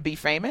paying you to be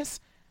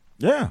famous.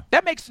 Yeah.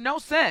 That makes no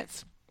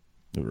sense.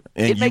 And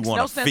it makes want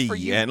no a sense fee. for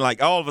you. And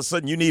like all of a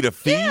sudden you need a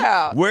fee?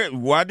 Yeah.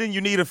 Why didn't you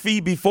need a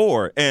fee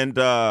before? And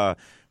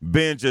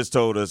Ben just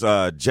told us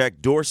Jack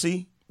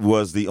Dorsey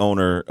was the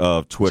owner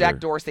of Twitter. Jack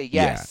Dorsey,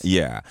 yes.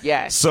 Yeah.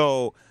 Yes.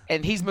 So.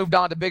 And he's moved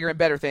on to bigger and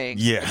better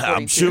things. Yeah,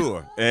 I'm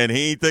sure. And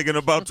he ain't thinking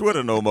about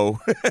Twitter no more.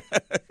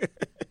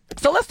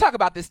 So let's talk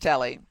about this,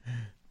 Telly.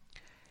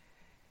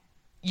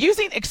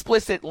 Using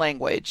explicit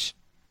language,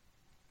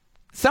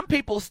 some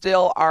people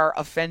still are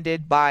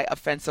offended by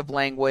offensive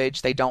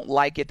language. They don't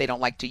like it. They don't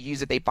like to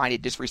use it. They find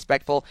it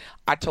disrespectful.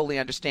 I totally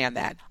understand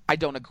that. I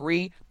don't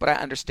agree, but I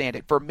understand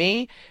it. For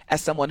me, as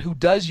someone who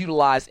does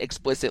utilize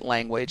explicit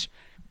language,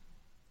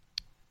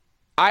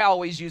 I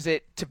always use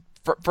it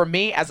for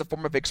me as a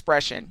form of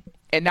expression.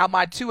 And now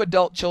my 2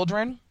 adult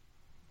children,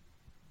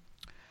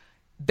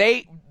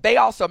 they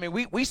also, I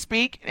mean, we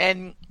speak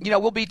and,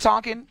 we'll be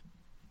talking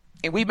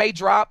and we may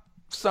drop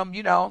some,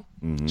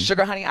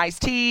 sugar honey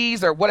iced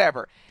teas or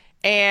whatever.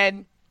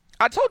 And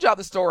I told y'all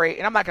the story,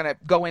 and I'm not going to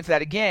go into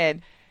that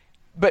again,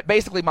 but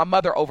basically my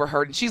mother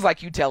overheard, and she's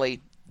like you,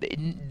 Telly,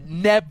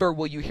 never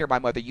will you hear my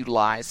mother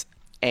utilize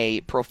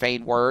a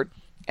profane word.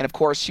 And of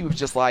course she was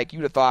just like,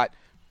 you'd have thought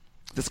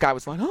this guy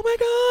was like, oh my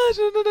gosh.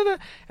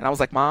 And I was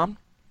like, Mom,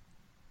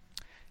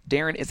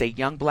 Darren is a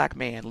young black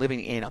man living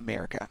in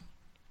America.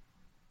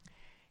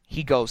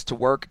 He goes to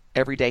work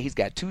every day. He's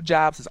got 2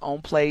 jobs, his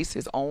own place,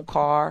 his own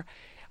car.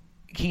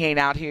 He ain't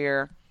out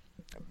here,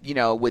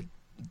 with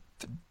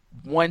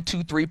 1,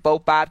 2, 3,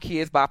 4, 5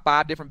 kids by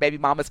 5 different baby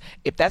mamas.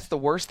 If that's the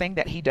worst thing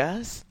that he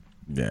does,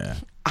 yeah,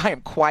 I am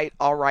quite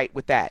all right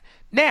with that.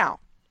 Now,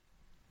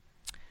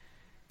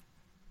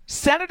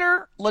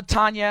 Senator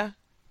LaTanya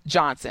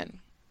Johnson,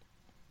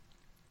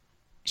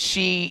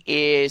 she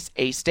is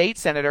a state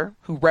senator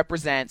who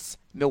represents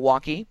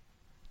Milwaukee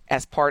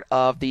as part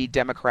of the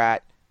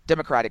Democratic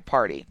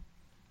Party,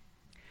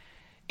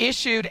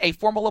 issued a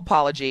formal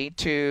apology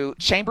to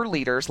chamber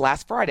leaders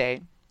last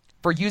Friday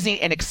for using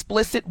an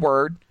explicit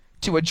word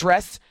to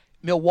address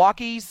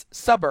Milwaukee's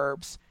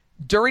suburbs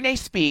during a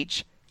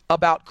speech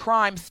about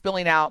crime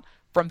spilling out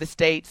from the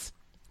state's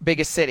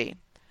biggest city.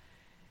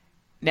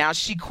 Now,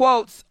 she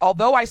quotes,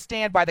 although I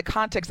stand by the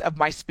context of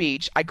my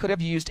speech, I could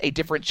have used a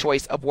different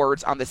choice of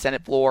words on the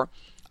Senate floor.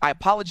 I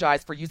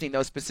apologize for using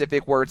those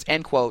specific words,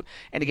 end quote.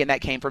 And again,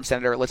 that came from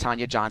Senator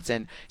LaTanya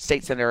Johnson,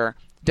 state senator,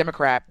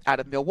 Democrat out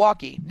of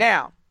Milwaukee.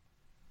 Now,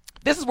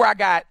 this is where I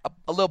got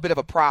a little bit of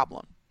a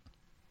problem.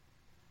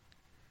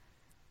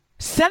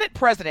 Senate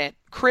President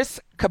Chris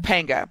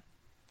Kapanga,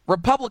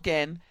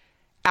 Republican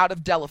out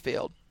of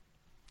Delafield.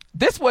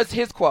 This was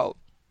his quote.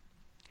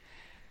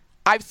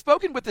 I've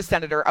spoken with the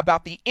senator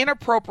about the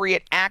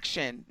inappropriate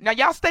action. Now,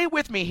 y'all stay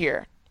with me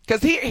here,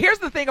 because here's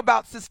the thing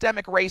about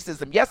systemic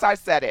racism. Yes, I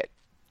said it.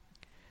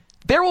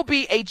 There will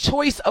be a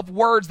choice of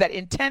words that are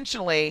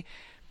intentionally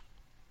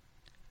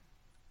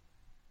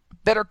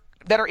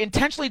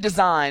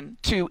designed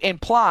to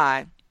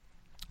imply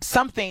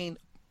something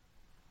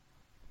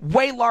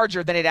way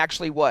larger than it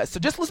actually was. So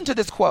just listen to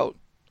this quote.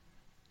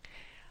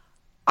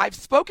 I've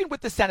spoken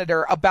with the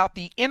senator about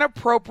the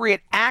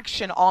inappropriate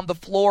action on the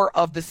floor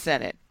of the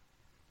Senate.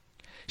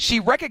 She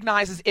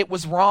recognizes it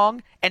was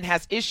wrong and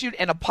has issued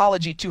an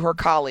apology to her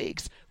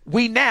colleagues.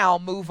 We now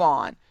move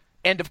on.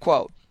 End of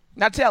quote.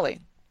 Now, Telly,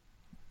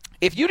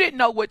 if you didn't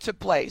know what took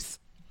place,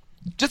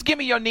 just give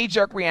me your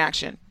knee-jerk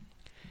reaction.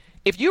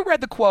 If you read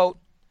the quote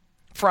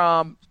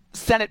from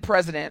Senate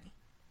President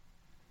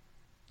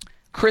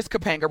Chris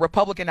Kapanga,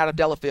 Republican out of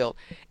Delafield,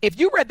 if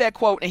you read that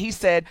quote and he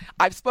said,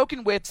 I've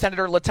spoken with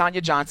Senator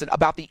LaTanya Johnson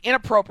about the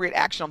inappropriate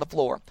action on the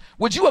floor,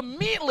 would you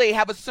immediately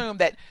have assumed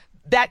that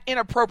that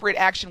inappropriate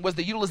action was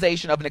the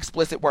utilization of an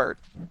explicit word?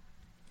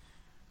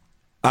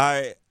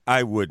 I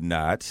would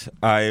not.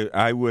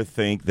 I would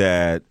think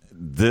that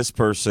this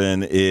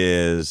person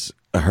is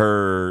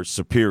her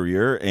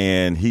superior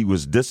and he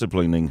was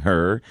disciplining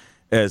her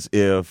as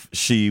if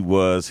she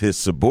was his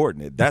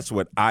subordinate. That's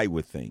what I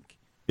would think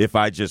if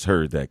I just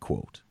heard that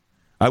quote.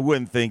 I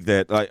wouldn't think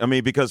that,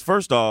 because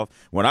first off,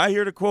 when I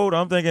hear the quote,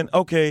 I'm thinking,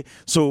 okay,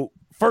 so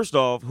first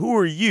off, who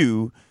are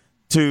you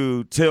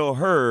to tell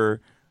her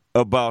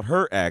about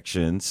her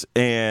actions,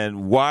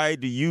 and why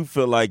do you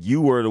feel like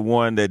you were the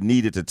one that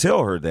needed to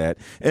tell her that?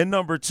 And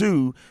number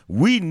two,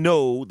 we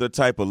know the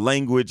type of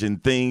language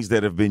and things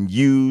that have been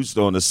used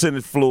on the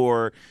Senate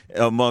floor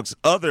amongst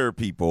other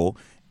people,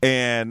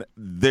 and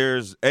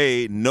there's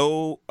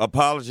no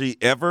apology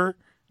ever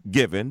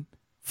given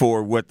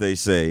for what they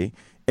say,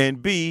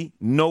 and B,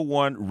 no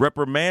one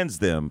reprimands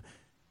them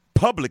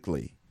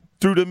publicly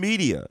through the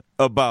media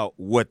about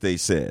what they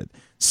said.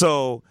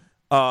 So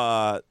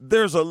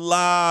there's a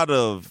lot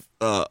of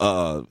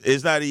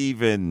it's not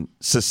even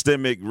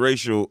systemic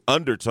racial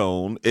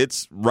undertone.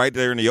 It's right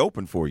there in the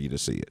open for you to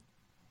see it.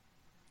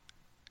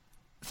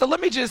 So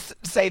let me just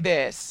say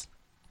this.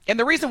 And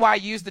the reason why I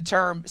use the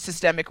term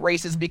systemic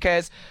race is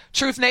because,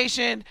 Truth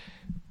Nation,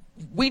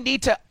 we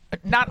need to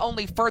not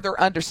only further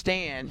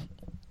understand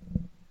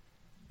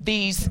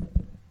these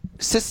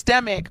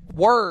systemic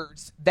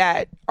words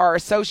that are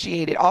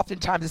associated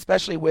oftentimes,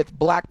 especially with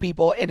black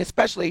people and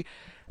especially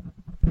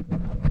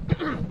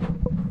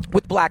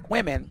with black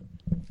women.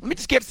 Let me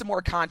just give some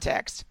more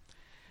context.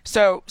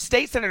 So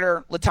State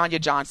Senator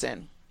LaTanya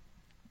Johnson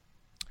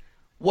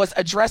was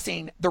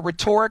addressing the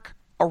rhetoric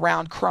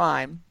around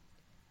crime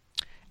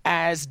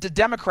as the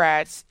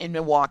Democrats in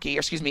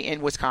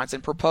in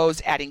Wisconsin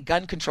proposed adding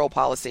gun control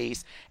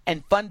policies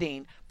and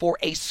funding for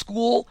a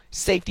school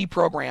safety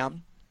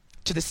program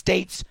to the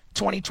state's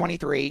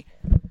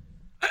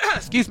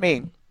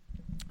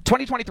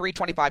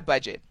 2023-25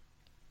 budget.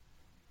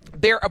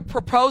 Their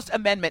proposed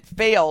amendment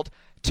failed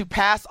to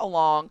pass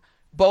along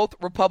both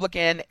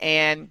Republican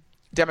and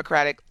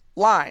Democratic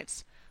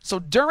lines. So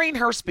during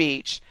her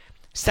speech,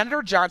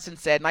 Senator Johnson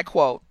said, and I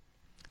quote,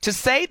 "To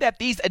say that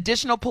these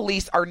additional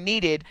police are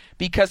needed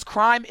because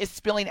crime is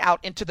spilling out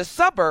into the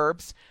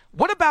suburbs,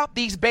 what about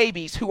these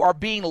babies who are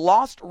being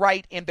lost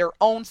right in their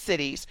own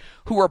cities,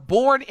 who are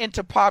born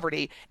into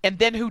poverty, and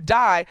then who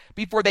die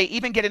before they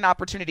even get an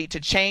opportunity to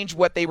change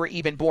what they were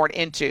even born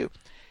into?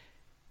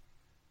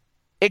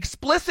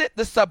 Explicit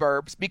the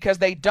suburbs because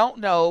they don't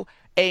know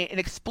an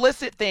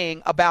explicit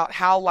thing about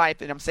how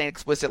life," and I'm saying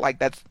explicit like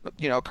that's,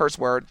 a curse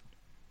word,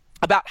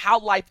 "about how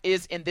life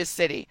is in this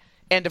city."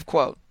 End of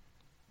quote.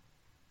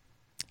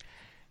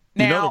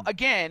 Now,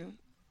 again,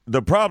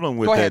 the problem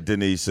with Go that, ahead.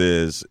 Denise,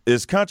 is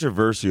it's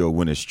controversial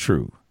when it's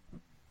true.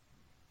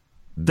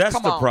 That's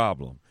Come the on.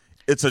 problem.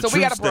 It's a so true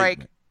we got to statement.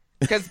 break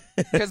because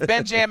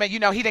Benjamin, he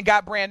didn't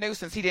got brand new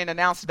since he didn't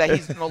announce that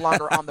he's no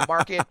longer on the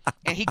market,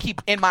 and he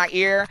keep in my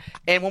ear.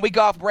 And when we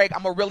go off break,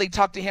 I'm gonna really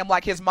talk to him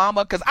like his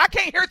mama because I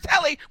can't hear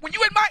Telly when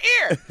you in my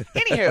ear.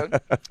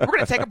 Anywho, we're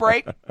gonna take a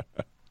break.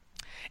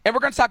 And we're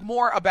going to talk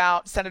more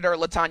about Senator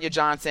LaTanya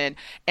Johnson.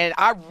 And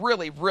I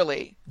really,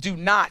 really do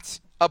not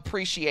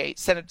appreciate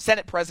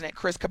Senate President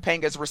Chris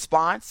Kapenga's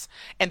response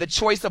and the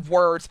choice of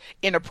words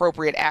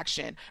inappropriate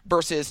action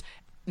versus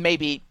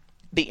maybe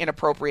the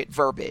inappropriate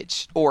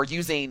verbiage or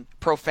using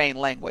profane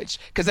language,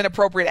 because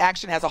inappropriate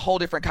action has a whole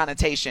different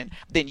connotation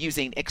than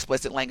using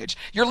explicit language.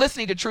 You're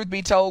listening to Truth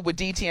Be Told with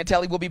DT and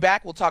Telly. We'll be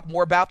back. We'll talk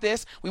more about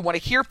this. We want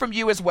to hear from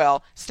you as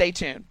well. Stay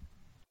tuned.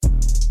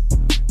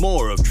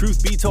 More of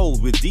Truth Be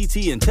Told with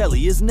DT and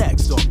Telly is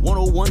next on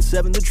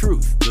 1017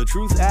 The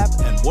Truth app,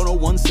 and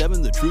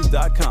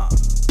 1017thetruth.com.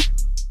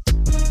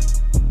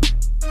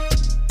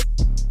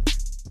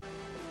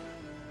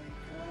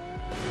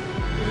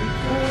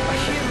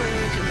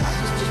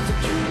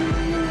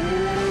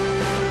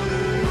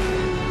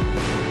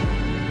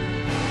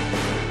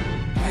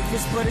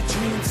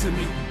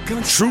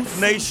 Truth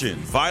Nation,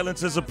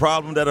 violence is a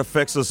problem that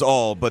affects us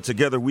all, but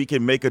together we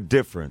can make a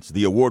difference.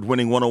 The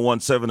award-winning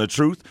 1017 The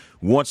Truth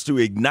wants to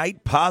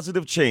ignite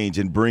positive change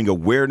and bring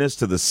awareness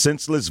to the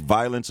senseless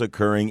violence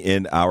occurring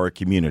in our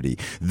community.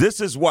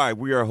 This is why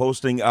we are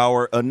hosting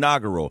our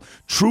inaugural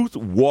Truth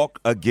Walk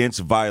Against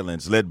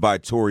Violence, led by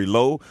Tori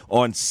Lowe,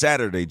 on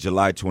Saturday,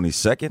 July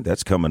 22nd.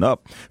 That's coming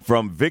up.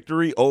 From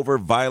Victory Over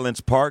Violence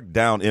Park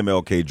down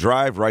MLK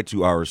Drive right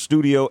to our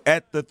studio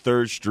at the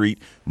 3rd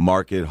Street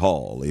Market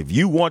Hall. If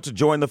you want to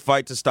join the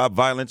fight to stop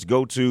violence,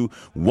 go to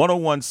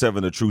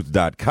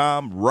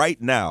 1017thetruth.com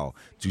right now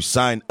to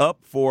sign up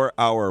for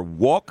our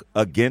Walk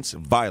Against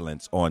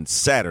Violence on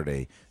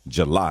Saturday,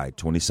 July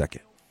 22nd.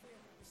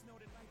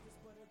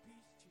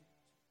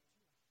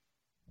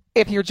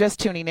 If you're just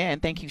tuning in,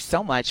 thank you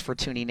so much for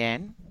tuning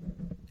in.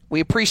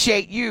 We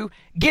appreciate you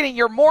getting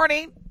your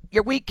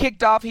week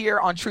kicked off here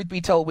on Truth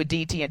Be Told with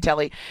DT and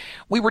Telly.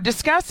 We were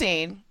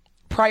discussing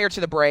prior to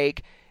the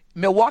break,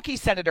 Milwaukee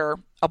Senator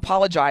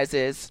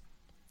apologizes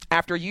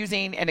after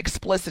using an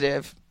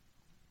explicitive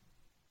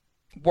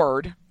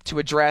word to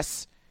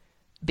address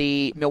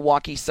the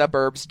Milwaukee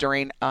suburbs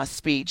during a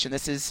speech. And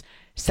this is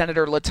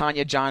Senator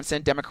LaTanya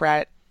Johnson,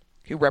 Democrat,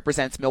 who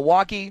represents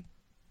Milwaukee.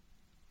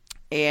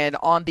 And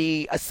on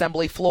the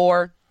assembly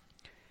floor,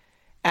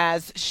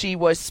 as she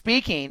was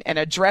speaking and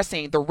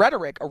addressing the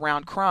rhetoric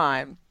around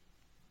crime,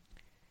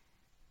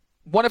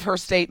 one of her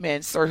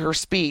statements or her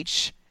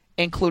speech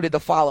included the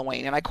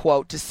following, and I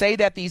quote, "To say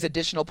that these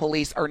additional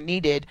police are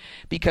needed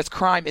because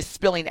crime is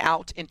spilling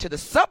out into the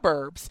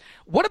suburbs,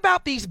 what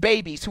about these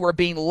babies who are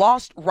being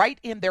lost right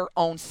in their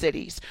own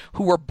cities,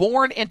 who were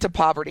born into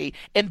poverty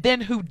and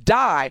then who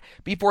die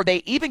before they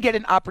even get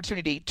an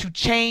opportunity to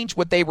change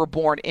what they were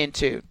born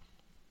into?"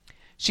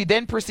 She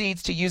then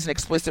proceeds to use an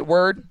explicit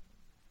word,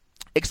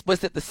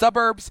 explicit the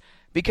suburbs,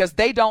 because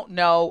they don't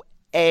know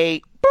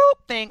a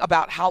thing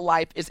about how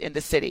life is in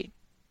the city.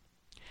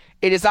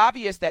 It is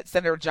obvious that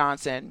Senator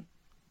Johnson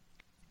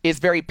is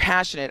very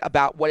passionate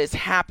about what is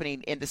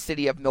happening in the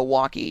city of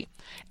Milwaukee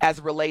as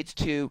it relates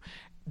to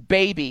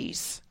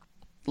babies,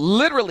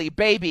 literally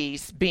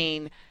babies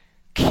being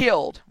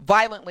killed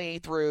violently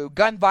through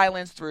gun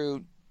violence,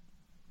 through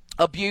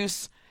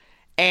abuse.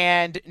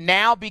 And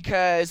now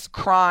because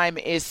crime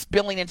is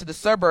spilling into the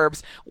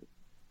suburbs,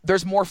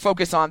 there's more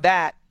focus on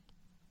that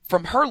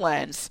from her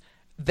lens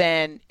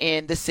than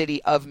in the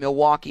city of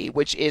Milwaukee,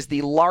 which is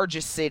the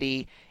largest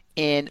city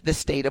in the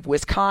state of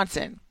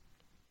Wisconsin.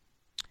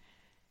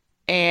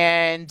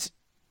 And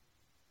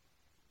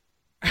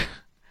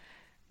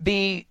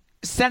the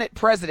Senate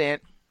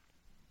president,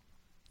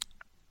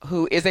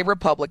 who is a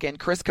Republican,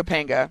 Chris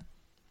Kapenga,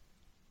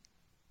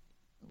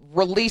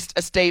 released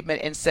a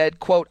statement and said,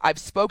 quote, "I've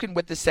spoken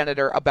with the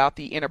senator about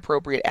the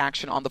inappropriate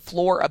action on the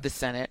floor of the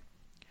Senate.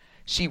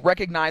 She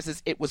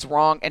recognizes it was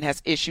wrong and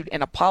has issued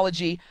an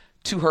apology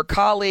to her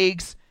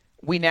colleagues.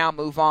 We now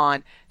move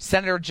on."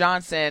 Senator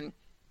Johnson,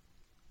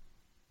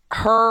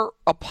 her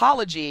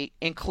apology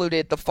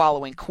included the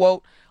following,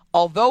 quote,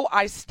 "Although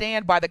I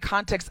stand by the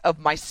context of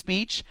my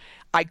speech,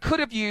 I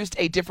could have used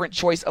a different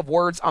choice of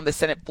words on the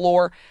Senate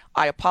floor.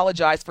 I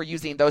apologize for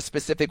using those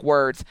specific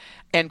words,"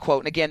 end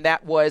quote. And again,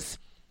 that was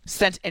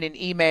sent in an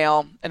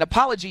email, an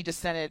apology to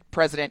Senate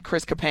President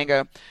Chris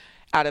Kapenga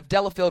out of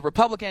Delafield,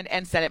 Republican,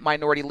 and Senate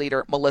Minority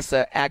Leader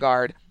Melissa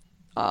Agard,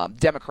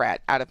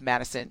 Democrat, out of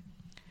Madison.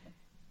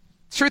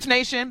 Truth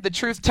Nation, the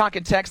Truth Talk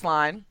and Text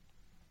line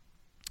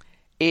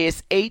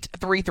is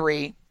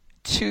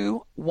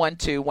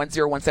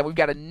 833-212-1017. We've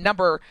got a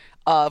number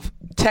of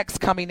texts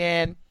coming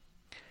in.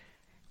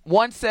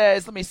 One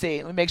says, let me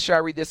make sure I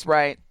read this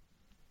right.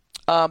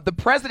 The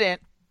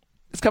president,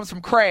 this comes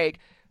from Craig,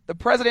 the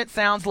president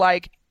sounds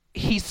like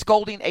he's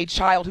scolding a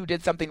child who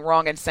did something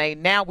wrong and saying,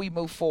 now we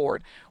move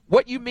forward.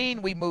 What you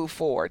mean we move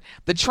forward?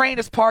 The train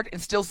is parked and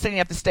still sitting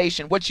at the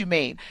station. What you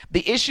mean?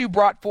 The issue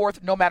brought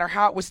forth, no matter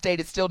how it was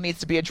stated, still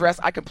needs to be addressed.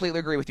 I completely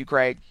agree with you,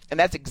 Craig. And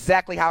that's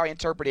exactly how I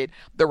interpreted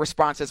the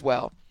response as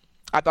well.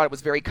 I thought it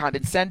was very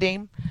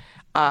condescending.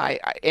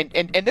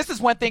 And this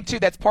is one thing, too,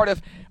 that's part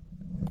of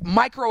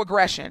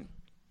microaggression.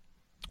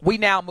 We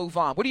now move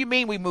on. What do you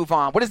mean we move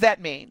on? What does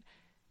that mean?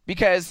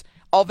 Because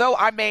although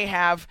I may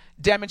have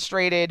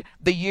demonstrated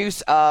the use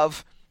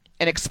of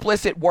an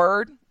explicit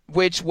word,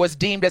 which was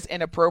deemed as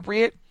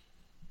inappropriate,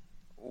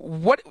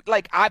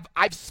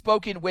 I've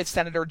spoken with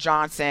Senator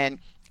Johnson,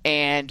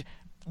 and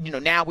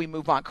now we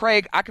move on.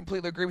 Craig, I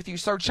completely agree with you.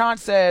 Sir Chan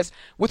says,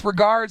 with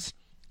regards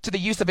to the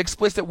use of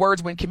explicit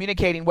words when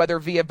communicating, whether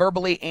via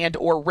verbally and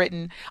or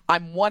written,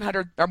 I'm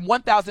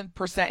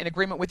 1,000% in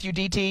agreement with you,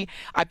 DT.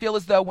 I feel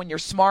as though when you're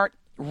smart,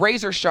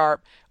 razor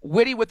sharp,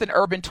 witty with an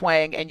urban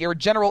twang, and your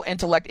general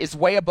intellect is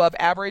way above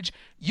average,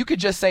 you could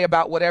just say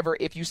about whatever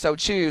if you so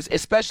choose,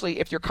 especially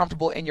if you're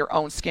comfortable in your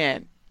own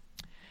skin.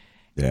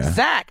 Yeah.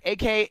 Zach,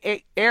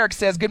 a.k.a. Eric,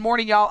 says, good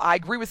morning, y'all. I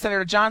agree with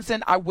Senator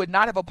Johnson. I would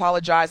not have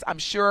apologized. I'm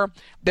sure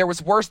there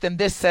was worse than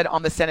this said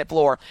on the Senate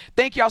floor.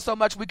 Thank y'all so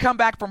much. We come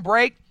back from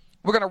break.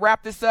 We're going to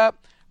wrap this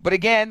up. But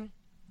again,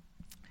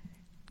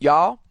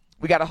 y'all,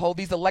 we got to hold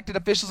these elected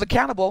officials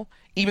accountable,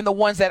 even the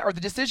ones that are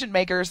the decision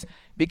makers,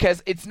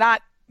 because it's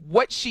not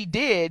what she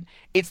did.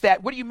 It's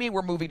that, what do you mean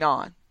we're moving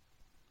on?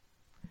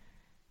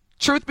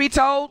 Truth be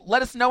told,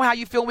 let us know how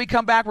you feel when we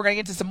come back. We're going to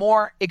get into some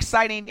more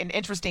exciting and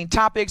interesting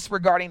topics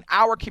regarding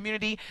our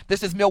community.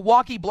 This is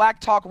Milwaukee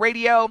Black Talk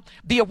Radio,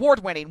 the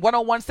award-winning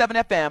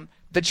 101.7 FM,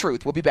 The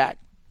Truth. We'll be back.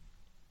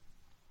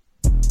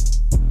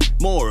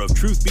 More of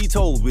Truth Be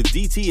Told with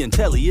DT and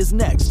Telly is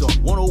next on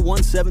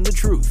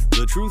 101.7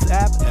 The Truth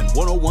app, and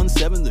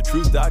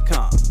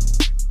 1017thetruth.com.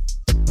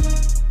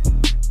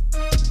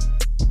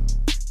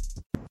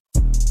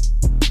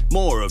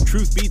 More of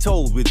Truth Be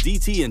Told with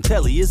DT and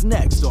Telly is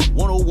next on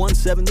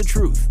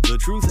 1017 The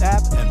Truth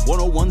app, and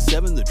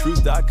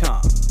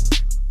 1017thetruth.com.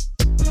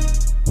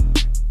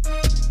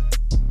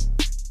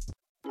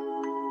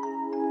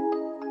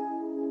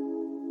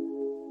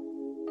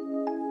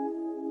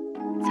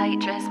 Tight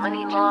dress,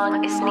 money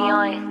long, it's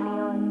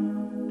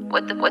neon.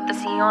 What the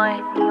C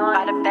on?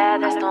 By the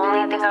bed, that's the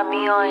only thing I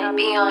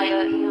be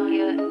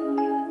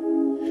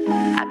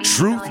on.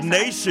 Truth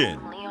Nation.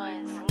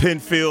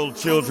 Penfield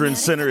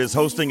Children's Center is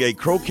hosting a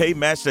croquet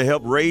match to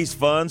help raise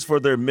funds for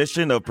their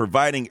mission of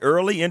providing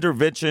early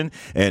intervention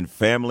and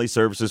family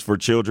services for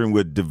children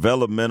with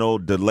developmental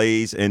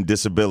delays and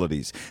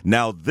disabilities.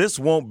 Now, this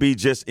won't be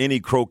just any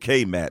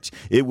croquet match.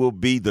 It will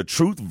be the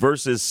Truth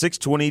versus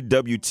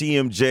 620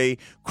 WTMJ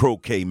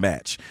croquet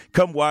match.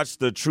 Come watch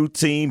the Truth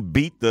team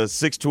beat the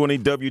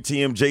 620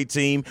 WTMJ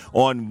team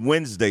on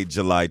Wednesday,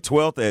 July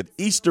 12th at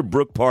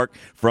Easterbrook Park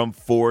from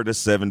 4 to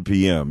 7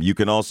 p.m. You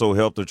can also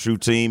help the Truth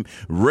team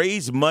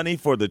raise money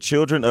for the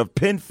children of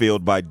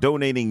Penfield by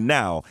donating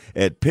now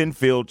at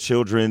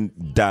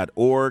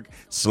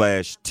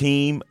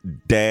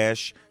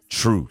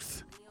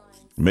penfieldchildren.org/team-truth.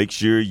 Make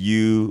sure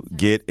you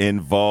get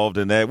involved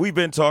in that. We've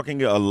been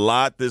talking a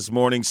lot this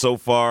morning so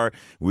far.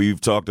 We've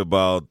talked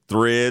about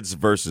Threads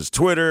versus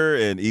Twitter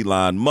and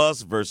Elon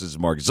Musk versus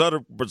Mark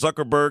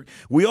Zuckerberg.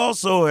 We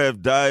also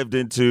have dived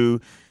into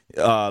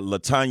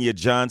LaTanya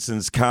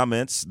Johnson's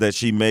comments that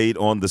she made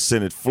on the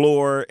Senate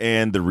floor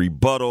and the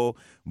rebuttal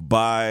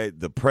by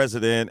the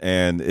president,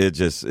 and it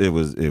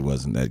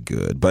wasn't that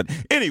good. But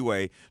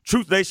anyway,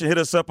 Truth Nation, hit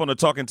us up on the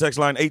talking text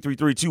line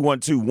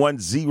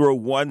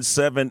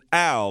 833-212-1017.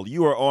 Al,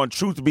 you are on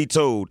Truth Be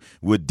Told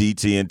with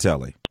DT and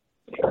Telly.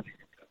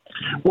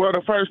 Well,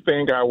 the first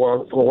thing I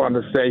want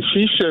to say,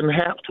 she shouldn't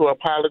have to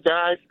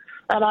apologize,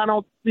 and I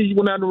don't see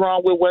nothing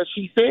wrong with what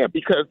she said,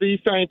 because these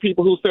same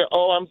people who said,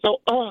 "Oh, I'm so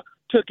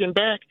taken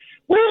back,"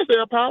 where's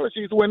their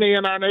apologies when they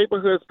in our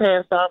neighborhoods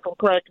passed out from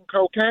crack and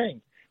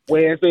cocaine?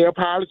 Where's their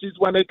apologies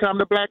when they come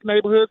to black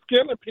neighborhoods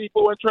killing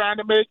people and trying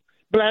to make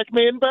black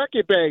men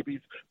bucket babies?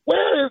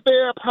 Where is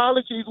their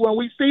apologies when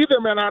we see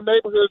them in our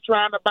neighborhoods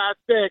trying to buy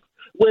sex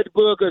with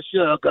booger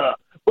sugar?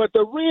 But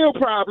the real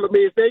problem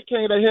is they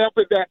can't help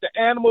it that the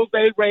animals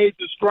they raise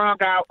are strung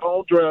out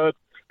on drugs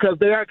because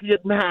they're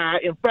getting high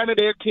in front of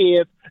their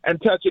kids and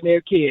touching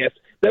their kids.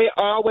 They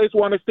always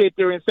want to sit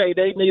there and say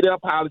they need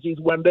apologies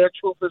when their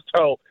truth is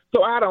told.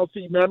 So I don't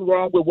see nothing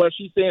wrong with what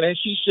she said, and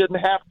she shouldn't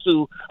have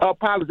to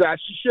apologize.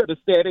 She should have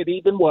said it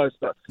even worse,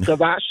 because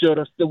I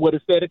would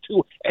have said it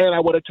too, and I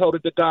would have told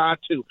it to God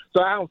too.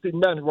 So I don't see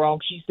nothing wrong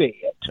she said.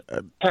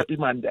 Happy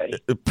Monday.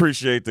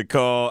 Appreciate the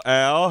call,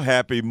 Al.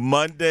 Happy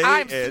Monday.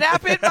 I'm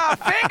snapping my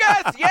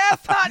fingers. Yes,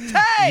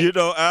 Hunty. You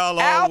know, Al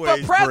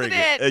always bring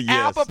it. Yes.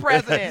 Alpha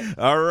President.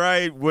 All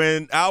right.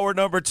 When hour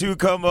number 2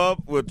 come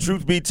up with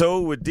Truth Be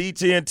Told with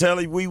DT and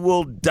Telly, we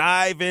will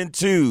dive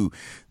into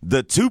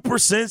the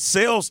 2%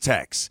 sales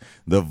tax.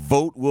 The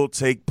vote will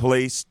take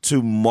place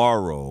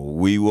tomorrow.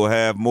 We will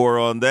have more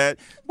on that.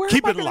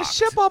 Keep it locked.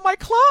 Ship all my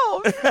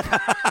clothes.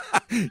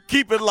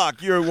 Keep it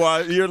locked. You're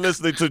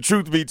listening to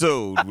Truth Be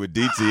Told with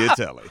DT and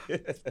Telly.